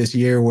to be this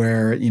year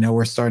where,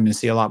 we're starting to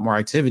see a lot more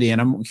activity.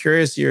 And I'm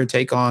curious your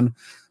take on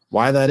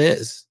why that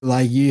is.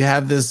 Like, you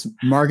have this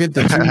market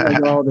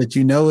that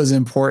you know is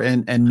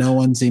important and no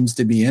one seems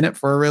to be in it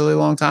for a really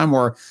long time,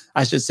 or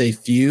I should say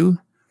few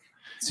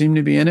seem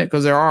to be in it,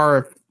 because there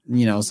are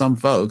some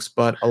folks,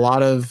 but a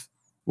lot of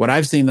what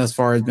I've seen thus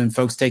far has been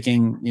folks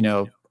taking,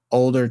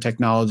 older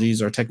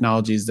technologies or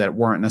technologies that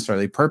weren't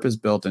necessarily purpose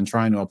built and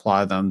trying to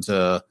apply them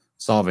to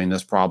solving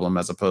this problem,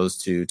 as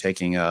opposed to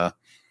taking a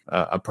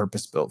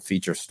purpose built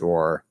feature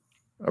store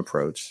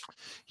approach.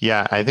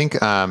 Yeah, I think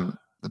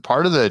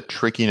part of the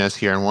trickiness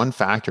here, and one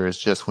factor is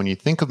just when you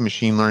think of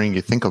machine learning,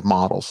 you think of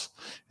models,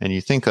 and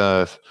you think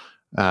of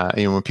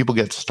when people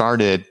get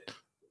started,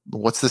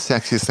 what's the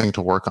sexiest thing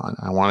to work on?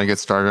 I want to get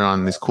started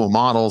on these cool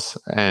models,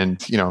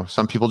 and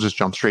some people just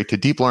jump straight to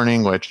deep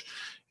learning, which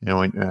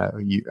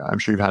I'm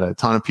sure you've had a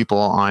ton of people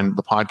on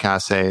the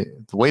podcast say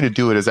the way to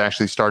do it is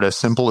actually start as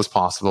simple as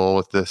possible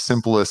with the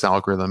simplest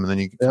algorithm, and then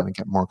you can kind of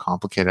get more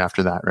complicated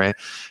after that, right?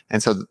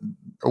 And so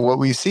what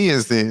we see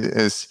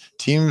is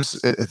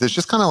teams. There's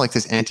just kind of like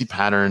this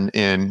anti-pattern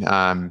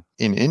in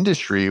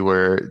industry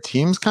where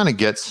teams kind of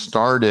get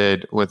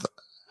started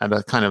at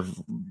a kind of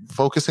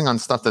focusing on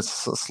stuff that's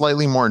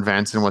slightly more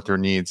advanced than what their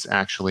needs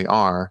actually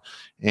are,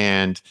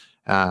 and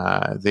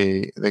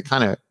they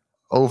kind of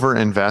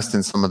over-invest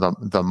in some of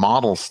the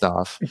model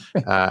stuff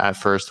at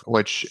first,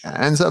 which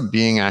ends up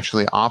being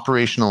actually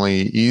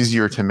operationally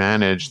easier to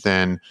manage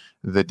than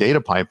the data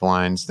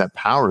pipelines that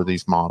power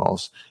these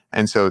models.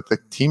 And so the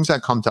teams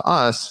that come to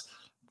us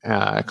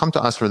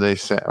where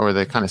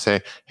they kind of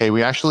say, hey,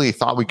 we actually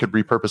thought we could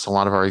repurpose a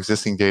lot of our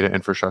existing data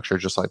infrastructure,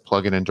 just like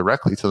plug it in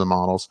directly to the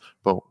models.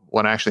 But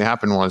what actually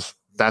happened was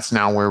that's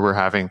now where we're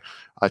having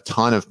a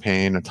ton of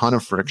pain, a ton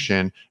of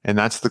friction, and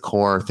that's the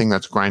core thing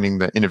that's grinding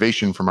the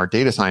innovation from our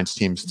data science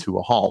teams to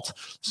a halt.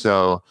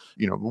 So,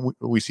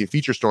 we see a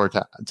feature store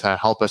to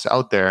help us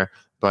out there,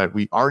 but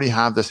we already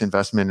have this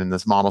investment in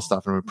this model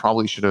stuff, and we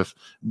probably should have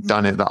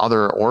done it the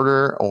other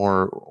order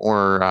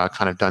or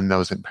kind of done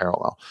those in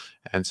parallel.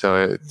 And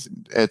so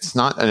it's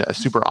not a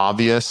super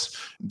obvious.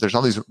 There's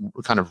all these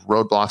kind of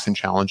roadblocks and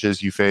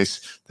challenges you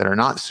face that are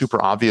not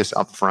super obvious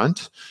up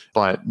front,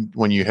 but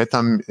when you hit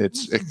them, it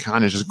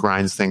kind of just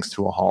grinds things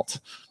to a halt.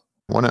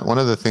 One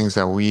of the things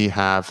that we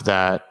have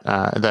that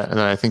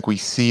I think we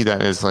see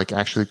that is like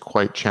actually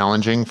quite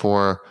challenging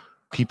for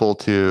people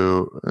it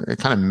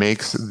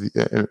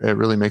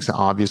really makes it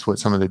obvious what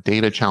some of the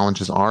data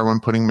challenges are when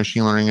putting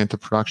machine learning into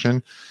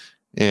production,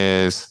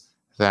 is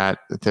that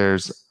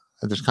there's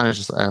kind of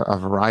just a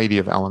variety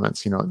of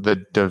elements.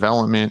 The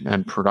development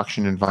and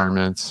production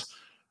environments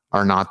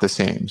are not the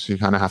same. So you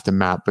kind of have to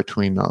map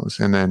between those.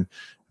 And then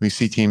we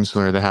see teams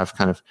where they have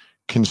kind of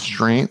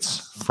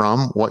constraints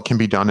from what can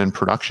be done in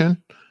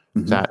production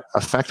that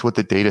affect what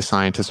the data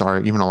scientists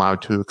are even allowed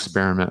to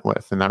experiment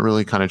with. And that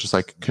really kind of just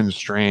like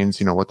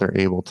constrains, what they're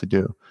able to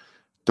do.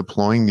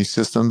 Deploying these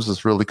systems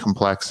is really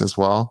complex as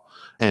well.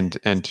 And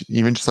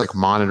even just like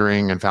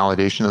monitoring and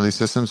validation of these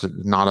systems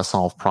is not a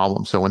solved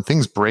problem. So when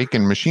things break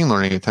in machine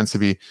learning, it tends to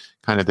be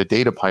kind of the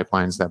data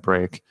pipelines that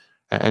break.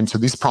 And so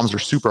these problems are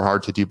super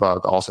hard to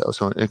debug also.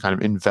 So kind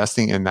of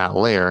investing in that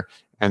layer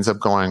ends up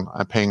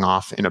paying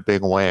off in a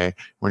big way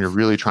when you're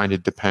really trying to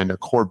depend a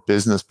core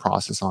business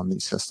process on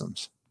these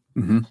systems.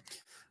 Mm-hmm.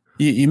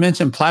 You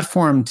mentioned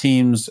platform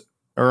teams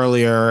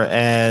earlier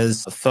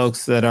as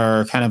folks that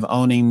are kind of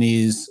owning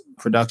these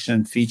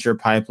production feature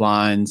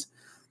pipelines.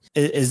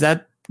 Is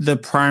that the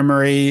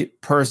primary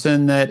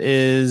person that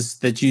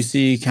you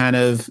see kind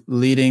of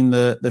leading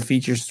the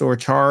feature store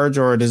charge,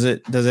 or does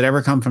it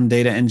ever come from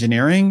data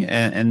engineering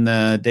and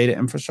the data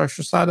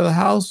infrastructure side of the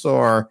house?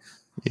 Or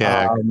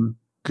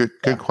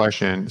good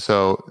question.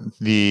 So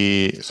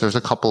there's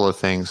a couple of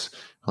things.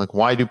 Like,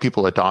 why do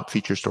people adopt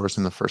feature stores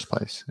in the first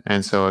place?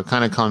 And so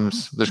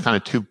there's kind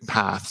of two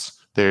paths.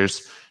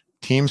 There's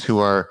teams who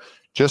are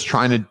just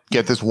trying to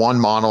get this one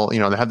model, they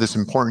have this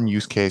important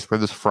use case for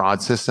this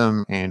fraud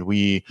system, and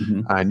we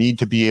need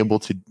to be able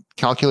to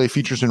calculate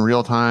features in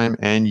real time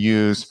and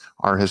use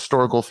our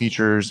historical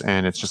features.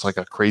 And it's just like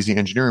a crazy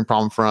engineering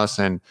problem for us.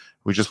 And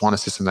we just want a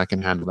system that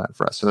can handle that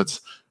for us. So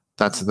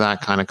that's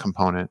that kind of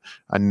component.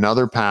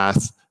 Another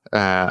path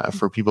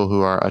for people who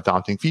are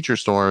adopting feature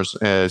stores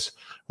is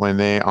when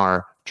they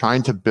are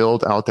trying to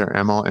build out their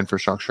ML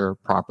infrastructure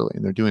properly,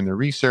 and they're doing their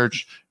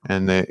research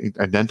and they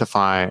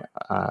identify.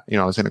 I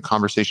was in a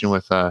conversation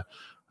with a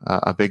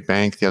big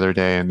bank the other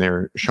day, and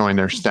they're showing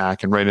their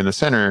stack, and right in the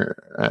center,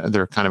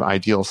 their kind of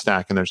ideal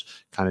stack, and there's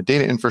kind of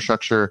data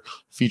infrastructure,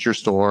 feature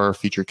store,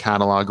 feature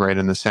catalog right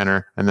in the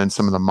center, and then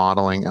some of the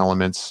modeling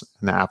elements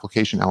and the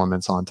application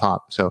elements on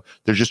top. So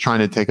they're just trying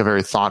to take a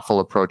very thoughtful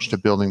approach to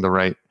building the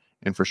right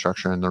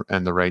infrastructure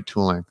and the right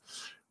tooling.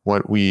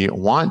 What we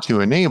want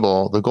to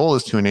enable, the goal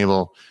is to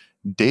enable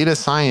data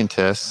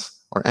scientists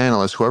or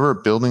analysts, whoever are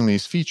building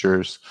these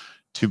features,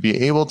 to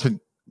be able to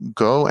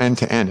go end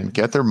to end and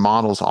get their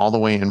models all the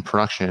way in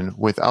production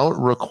without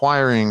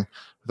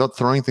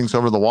throwing things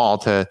over the wall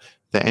to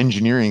the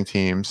engineering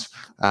teams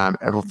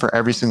for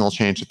every single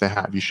change that they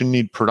have. You shouldn't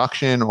need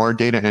production or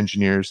data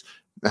engineers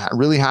that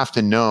really have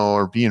to know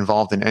or be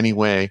involved in any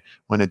way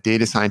when a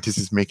data scientist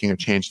is making a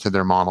change to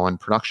their model in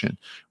production.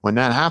 When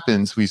that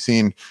happens, we've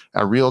seen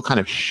a real kind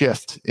of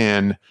shift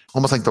in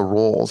almost like the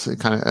roles.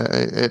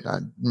 It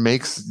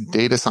makes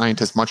data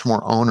scientists much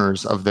more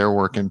owners of their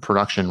work in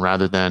production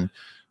rather than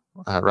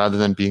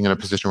being in a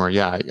position where,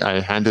 I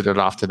handed it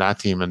off to that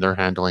team and they're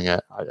handling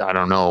it. I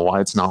don't know why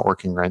it's not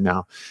working right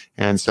now.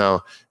 And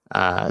so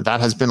that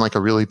has been like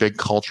a really big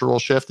cultural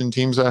shift in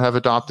teams that have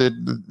adopted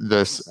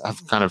this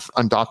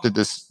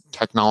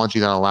technology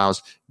that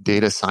allows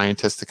data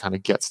scientists to kind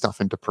of get stuff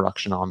into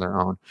production on their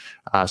own.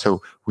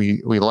 So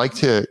we like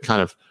to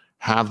kind of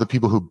have the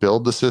people who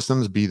build the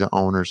systems be the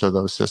owners of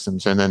those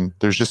systems. And then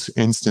there's just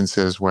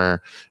instances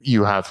where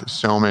you have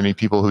so many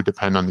people who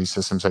depend on these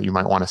systems that you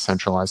might want to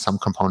centralize some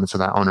components of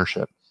that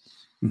ownership.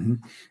 Mm-hmm.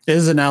 It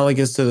is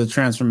analogous to the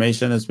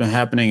transformation that's been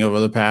happening over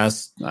the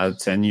past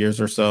 10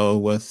 years or so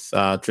with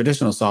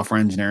traditional software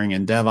engineering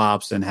and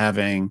DevOps, and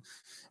having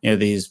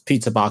these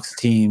pizza box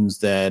teams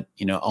that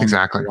own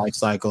Exactly. the life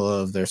cycle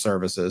of their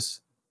services.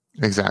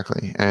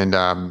 Exactly. And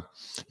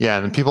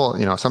and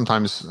people,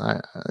 sometimes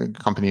a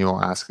company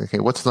will ask, okay,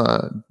 what's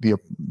the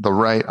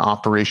right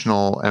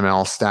operational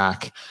ML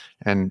stack?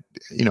 And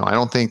I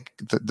don't think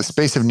the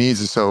space of needs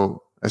is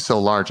so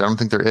large. I don't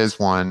think there is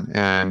one.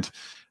 And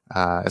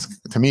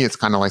to me, it's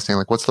kind of like saying,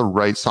 like, what's the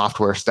right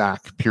software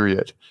stack,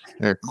 period,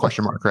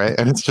 question mark, right?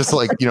 And it's just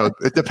like,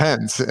 it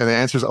depends. And the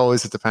answer is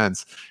always, it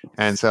depends.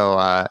 And so,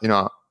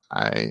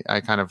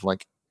 I kind of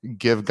like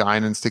give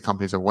guidance to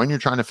companies of when you're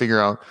trying to figure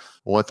out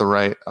what the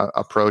right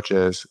approach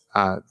is,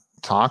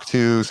 talk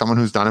to someone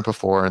who's done it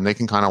before, and they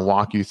can kind of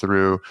walk you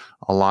through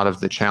a lot of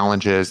the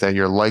challenges that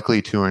you're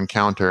likely to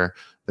encounter.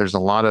 There's a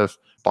lot of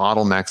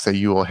bottlenecks that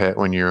you will hit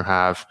when you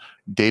have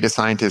data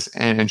scientists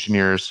and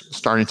engineers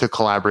starting to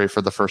collaborate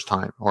for the first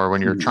time, or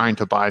when you're trying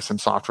to buy some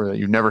software that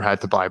you've never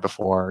had to buy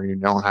before, or you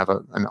don't have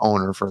an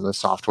owner for the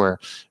software.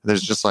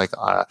 There's just like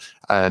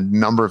a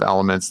number of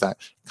elements that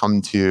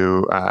come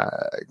to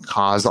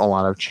cause a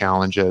lot of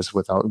challenges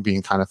without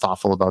being kind of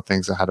thoughtful about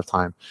things ahead of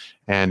time.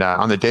 And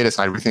on the data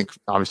side, we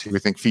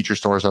think feature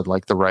stores are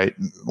like the right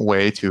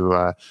way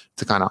to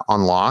kind of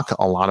unlock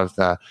a lot of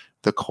the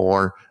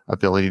core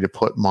ability to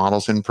put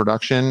models in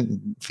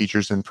production,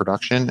 features in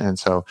production. And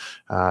so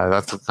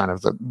that's kind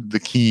of the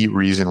key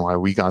reason why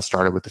we got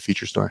started with the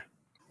feature store.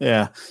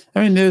 Yeah.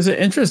 I mean, there's an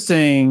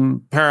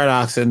interesting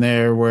paradox in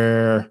there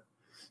where,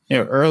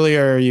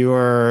 earlier you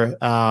were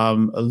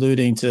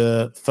alluding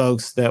to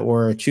folks that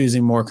were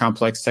choosing more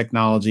complex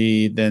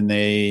technology than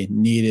they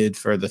needed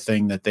for the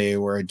thing that they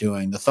were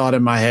doing. The thought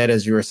in my head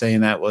as you were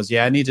saying that was,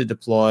 I need to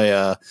deploy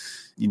a,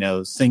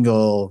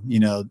 single,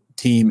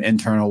 team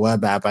internal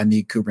web app. I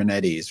need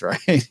Kubernetes,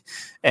 right?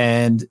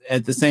 And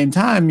at the same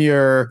time,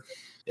 your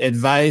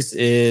advice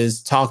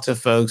is talk to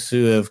folks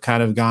who have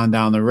kind of gone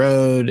down the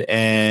road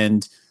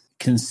and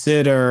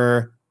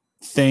consider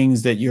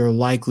things that you're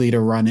likely to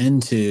run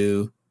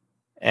into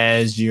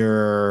as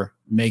you're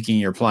making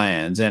your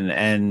plans. And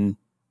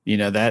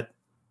that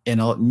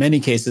in many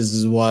cases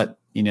is what,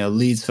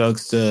 leads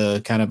folks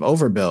to kind of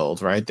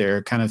overbuild, right?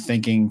 They're kind of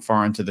thinking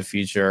far into the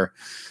future.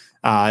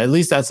 At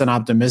least that's an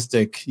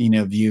optimistic,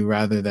 view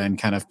rather than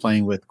kind of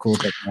playing with cool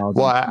technology.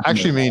 Well, I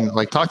actually mean,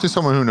 like, talk to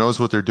someone who knows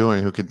what they're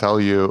doing, who can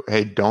tell you,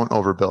 hey, don't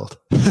overbuild.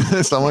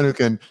 someone who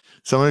can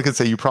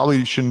say you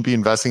probably shouldn't be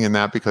investing in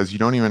that because you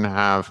don't even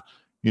have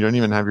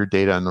your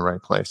data in the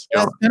right place.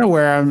 That's kind of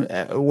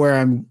where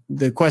I'm.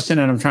 The question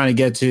that I'm trying to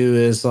get to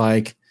is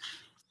like,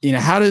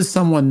 how does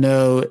someone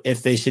know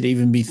if they should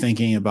even be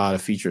thinking about a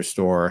feature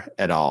store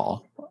at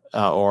all?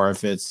 Or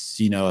if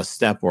it's, a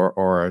step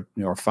or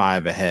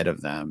five ahead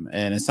of them.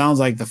 And it sounds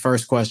like the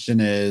first question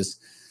is,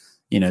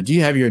 do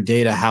you have your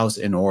data house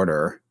in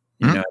order?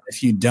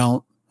 If you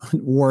don't,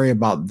 worry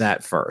about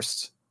that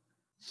first.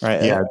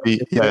 Right. Yeah.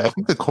 I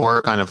think the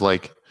core kind of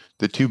like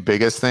the two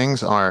biggest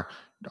things are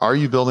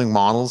you building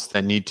models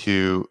that need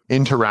to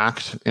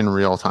interact in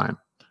real time?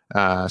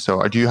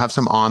 So do you have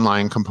some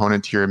online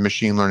component to your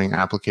machine learning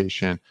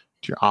application,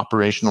 to your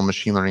operational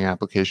machine learning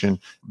application?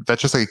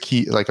 That's just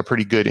like a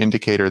pretty good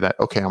indicator that,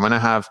 okay, I'm going to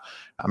have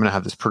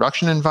this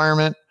production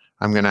environment.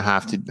 I'm going to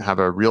have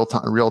a real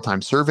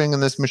time serving in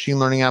this machine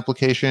learning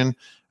application.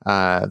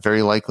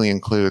 Very likely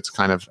includes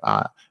kind of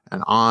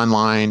an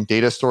online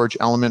data storage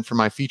element for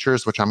my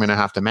features, which I'm going to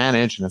have to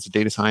manage. And as a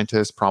data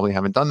scientist, probably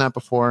haven't done that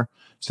before.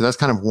 So that's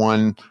kind of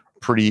one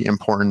pretty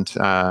important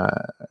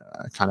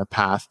kind of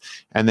path.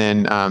 And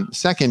then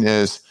second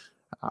is,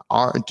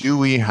 do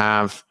we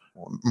have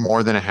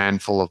more than a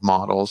handful of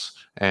models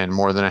and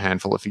more than a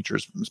handful of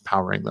features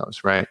powering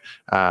those, right?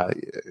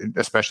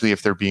 Especially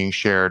if they're being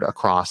shared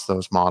across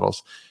those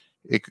models.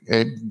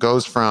 It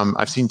goes from,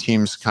 I've seen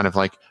teams kind of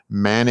like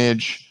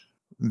manage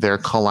their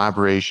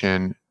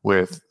collaboration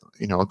with,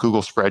 a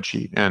Google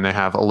spreadsheet, and they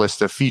have a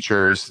list of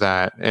features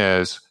that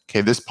is,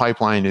 okay, this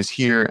pipeline is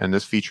here and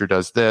this feature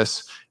does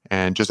this,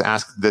 and just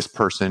ask this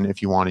person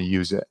if you want to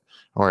use it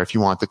or if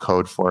you want the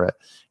code for it.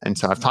 And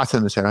so I've talked to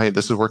them and said, hey,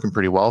 this is working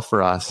pretty well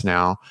for us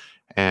now.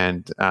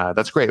 And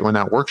that's great when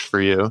that works for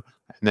you.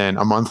 And then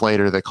a month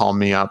later, they called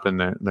me up and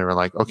they were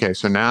like, okay,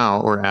 so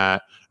now we're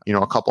at,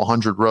 a couple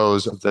hundred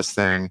rows of this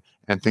thing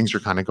and things are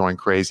kind of going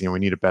crazy and we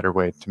need a better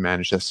way to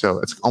manage this. So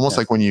it's almost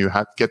like when you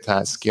get to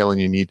that scale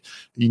and you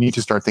need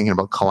to start thinking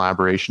about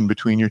collaboration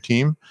between your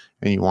team,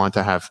 and you want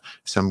to have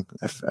some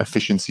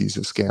efficiencies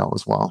of scale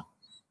as well.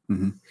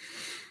 Mm-hmm.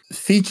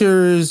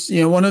 Features,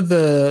 one of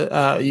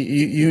the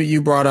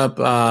you brought up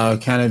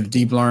kind of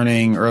deep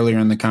learning earlier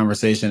in the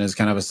conversation as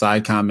kind of a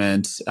side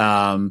comment.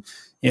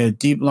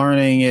 deep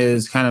learning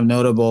is kind of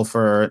notable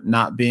for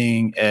not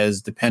being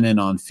as dependent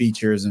on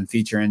features and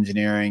feature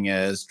engineering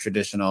as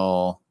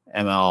traditional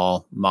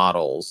ML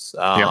models.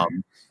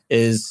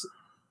 Is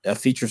a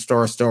feature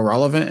store still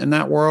relevant in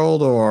that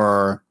world,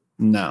 or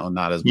no,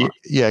 not as much?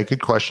 Yeah,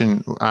 good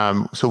question.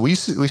 So we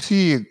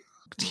see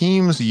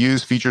teams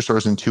use feature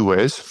stores in two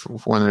ways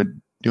when they're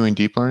doing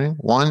deep learning.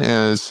 One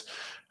is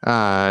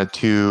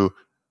to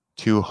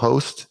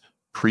host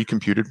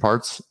pre-computed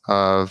parts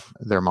of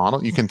their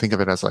model. You can think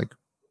of it as like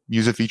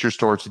use a feature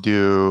store to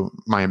do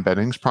my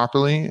embeddings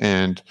properly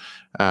and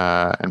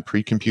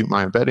pre-compute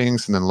my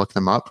embeddings and then look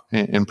them up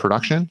in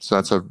production. So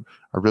that's a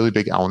really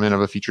big element of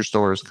a feature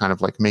store, is kind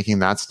of like making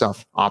that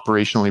stuff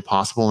operationally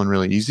possible and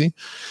really easy.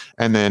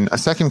 And then a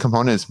second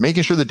component is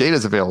making sure the data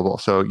is available.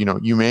 So,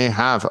 you may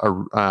have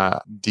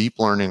a deep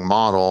learning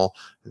model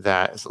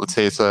that, let's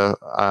say it's a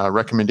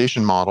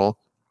recommendation model,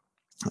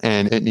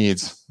 and it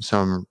needs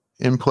some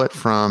input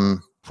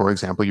from, for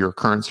example, your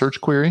current search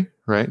query,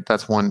 right?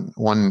 That's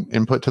one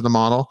input to the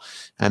model.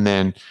 And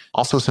then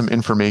also some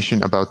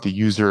information about the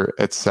user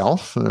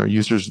itself, or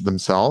users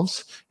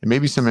themselves, and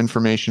maybe some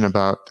information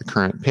about the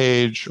current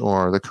page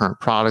or the current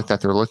product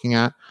that they're looking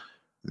at.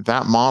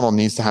 That model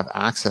needs to have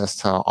access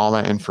to all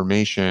that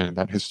information,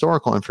 that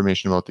historical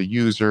information about the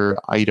user,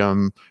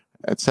 item,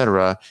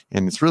 etc.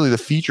 And it's really the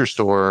feature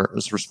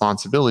store's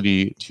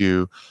responsibility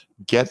to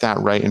get that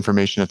right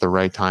information at the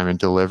right time and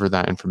deliver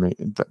that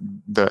information,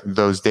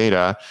 those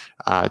data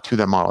to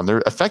that model. And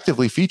they're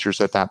effectively features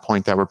at that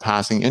point that we're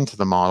passing into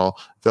the model,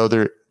 though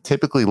they're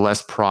typically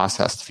less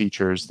processed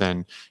features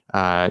than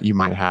you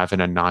might have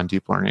in a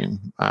non-deep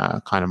learning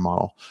kind of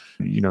model.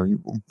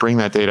 You bring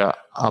that data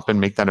up and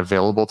make that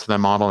available to that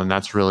model, and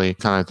that's really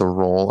kind of the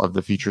role of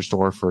the feature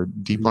store for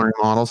deep learning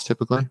models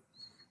typically.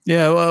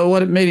 Yeah, well,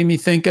 what it made me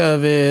think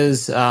of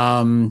is,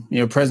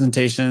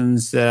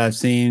 presentations that I've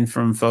seen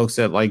from folks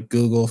at like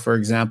Google, for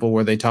example,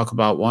 where they talk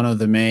about one of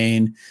the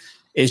main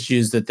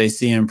issues that they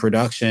see in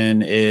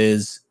production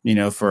is,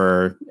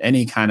 for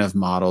any kind of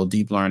model,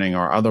 deep learning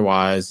or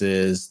otherwise,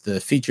 is the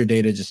feature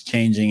data just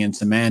changing in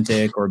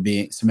semantics or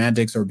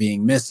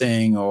being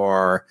missing,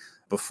 or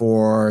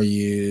before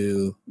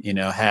you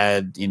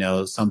had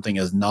something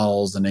as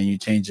nulls and then you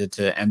change it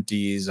to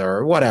empties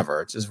or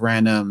whatever, just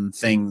random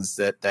things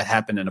that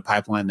happen in a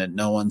pipeline that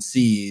no one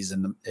sees.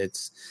 And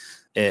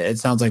it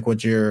sounds like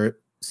what you're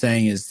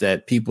saying is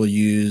that people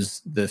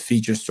use the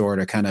feature store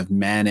to kind of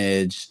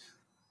manage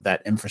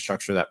that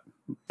infrastructure,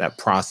 that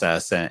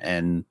process,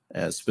 and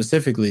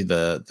specifically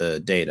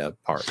the data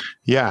part.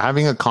 Yeah,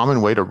 having a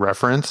common way to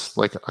reference,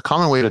 like a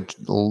common way to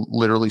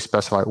literally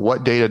specify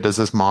what data does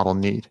this model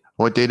need?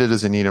 What data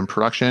does it need in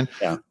production?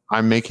 Yeah.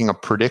 I'm making a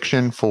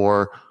prediction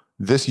for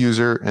this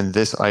user and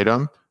this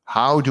item.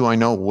 How do I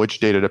know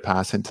which data to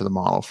pass into the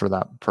model for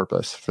that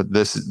purpose? For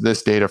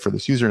this data for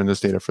this user and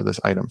this data for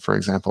this item, for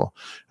example.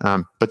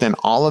 But then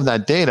all of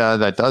that data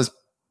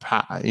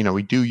that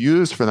we do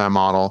use for that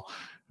model,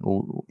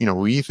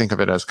 we think of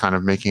it as kind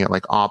of making it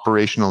like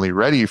operationally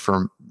ready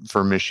for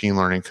machine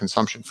learning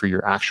consumption for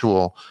your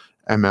actual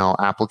ML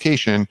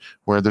application,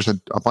 where there's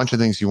a bunch of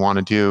things you want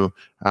to do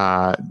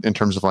in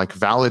terms of like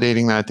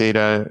validating that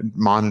data,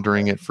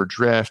 monitoring it for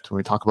drift. When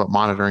we talk about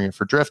monitoring it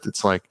for drift,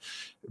 it's like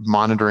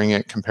monitoring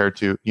it compared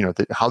to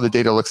how the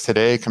data looks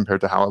today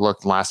compared to how it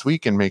looked last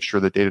week, and make sure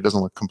the data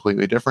doesn't look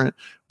completely different.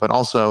 But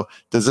also,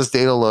 does this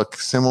data look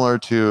similar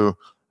to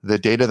the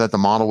data that the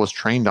model was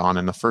trained on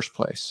in the first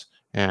place?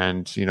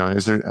 And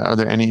are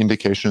there any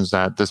indications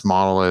that this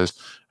model is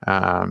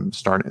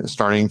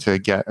starting to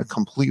get a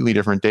completely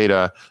different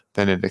data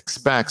than it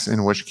expects?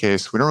 In which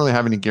case, we don't really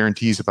have any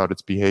guarantees about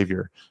its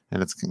behavior,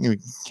 and we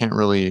can't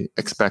really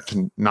expect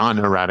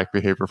non-erratic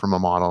behavior from a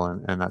model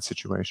in that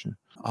situation.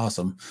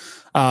 Awesome.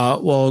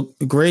 Well,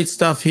 great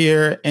stuff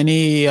here.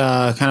 Any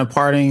kind of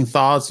parting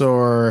thoughts,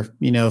 or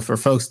for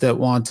folks that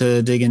want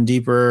to dig in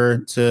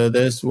deeper to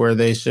this, where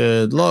they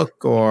should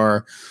look,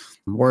 or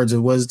words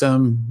of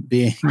wisdom,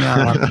 being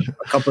a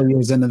couple of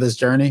years into this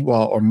journey,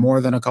 or more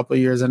than a couple of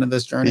years into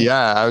this journey?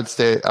 Yeah, I would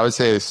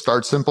say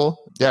start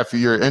simple. Yeah, if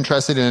you're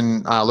interested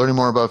in learning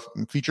more about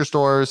feature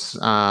stores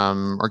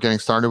or getting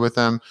started with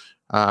them,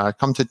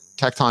 come to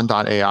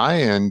tekton.ai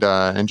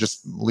and just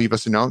leave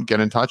us a note,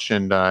 get in touch,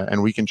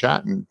 and we can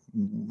chat and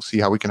see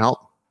how we can help.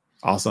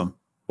 Awesome.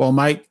 Well,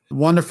 Mike,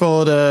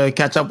 wonderful to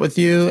catch up with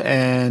you,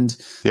 and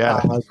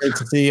great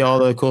to see all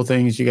the cool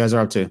things you guys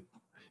are up to.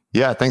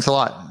 Yeah, thanks a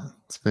lot.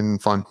 It's been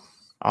fun.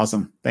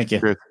 Awesome. Thank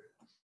you. Good.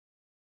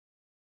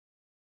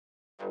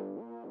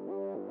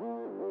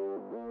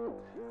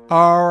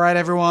 All right,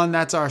 everyone.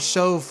 That's our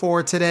show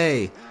for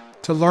today.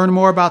 To learn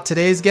more about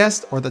today's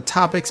guest or the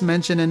topics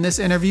mentioned in this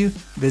interview,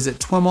 visit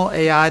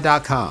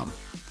twimlai.com.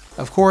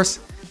 Of course,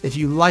 if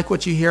you like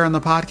what you hear on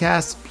the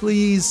podcast,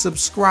 please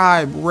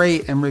subscribe,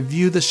 rate, and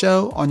review the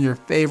show on your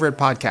favorite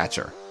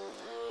podcatcher.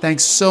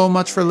 Thanks so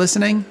much for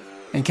listening,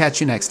 and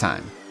catch you next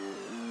time.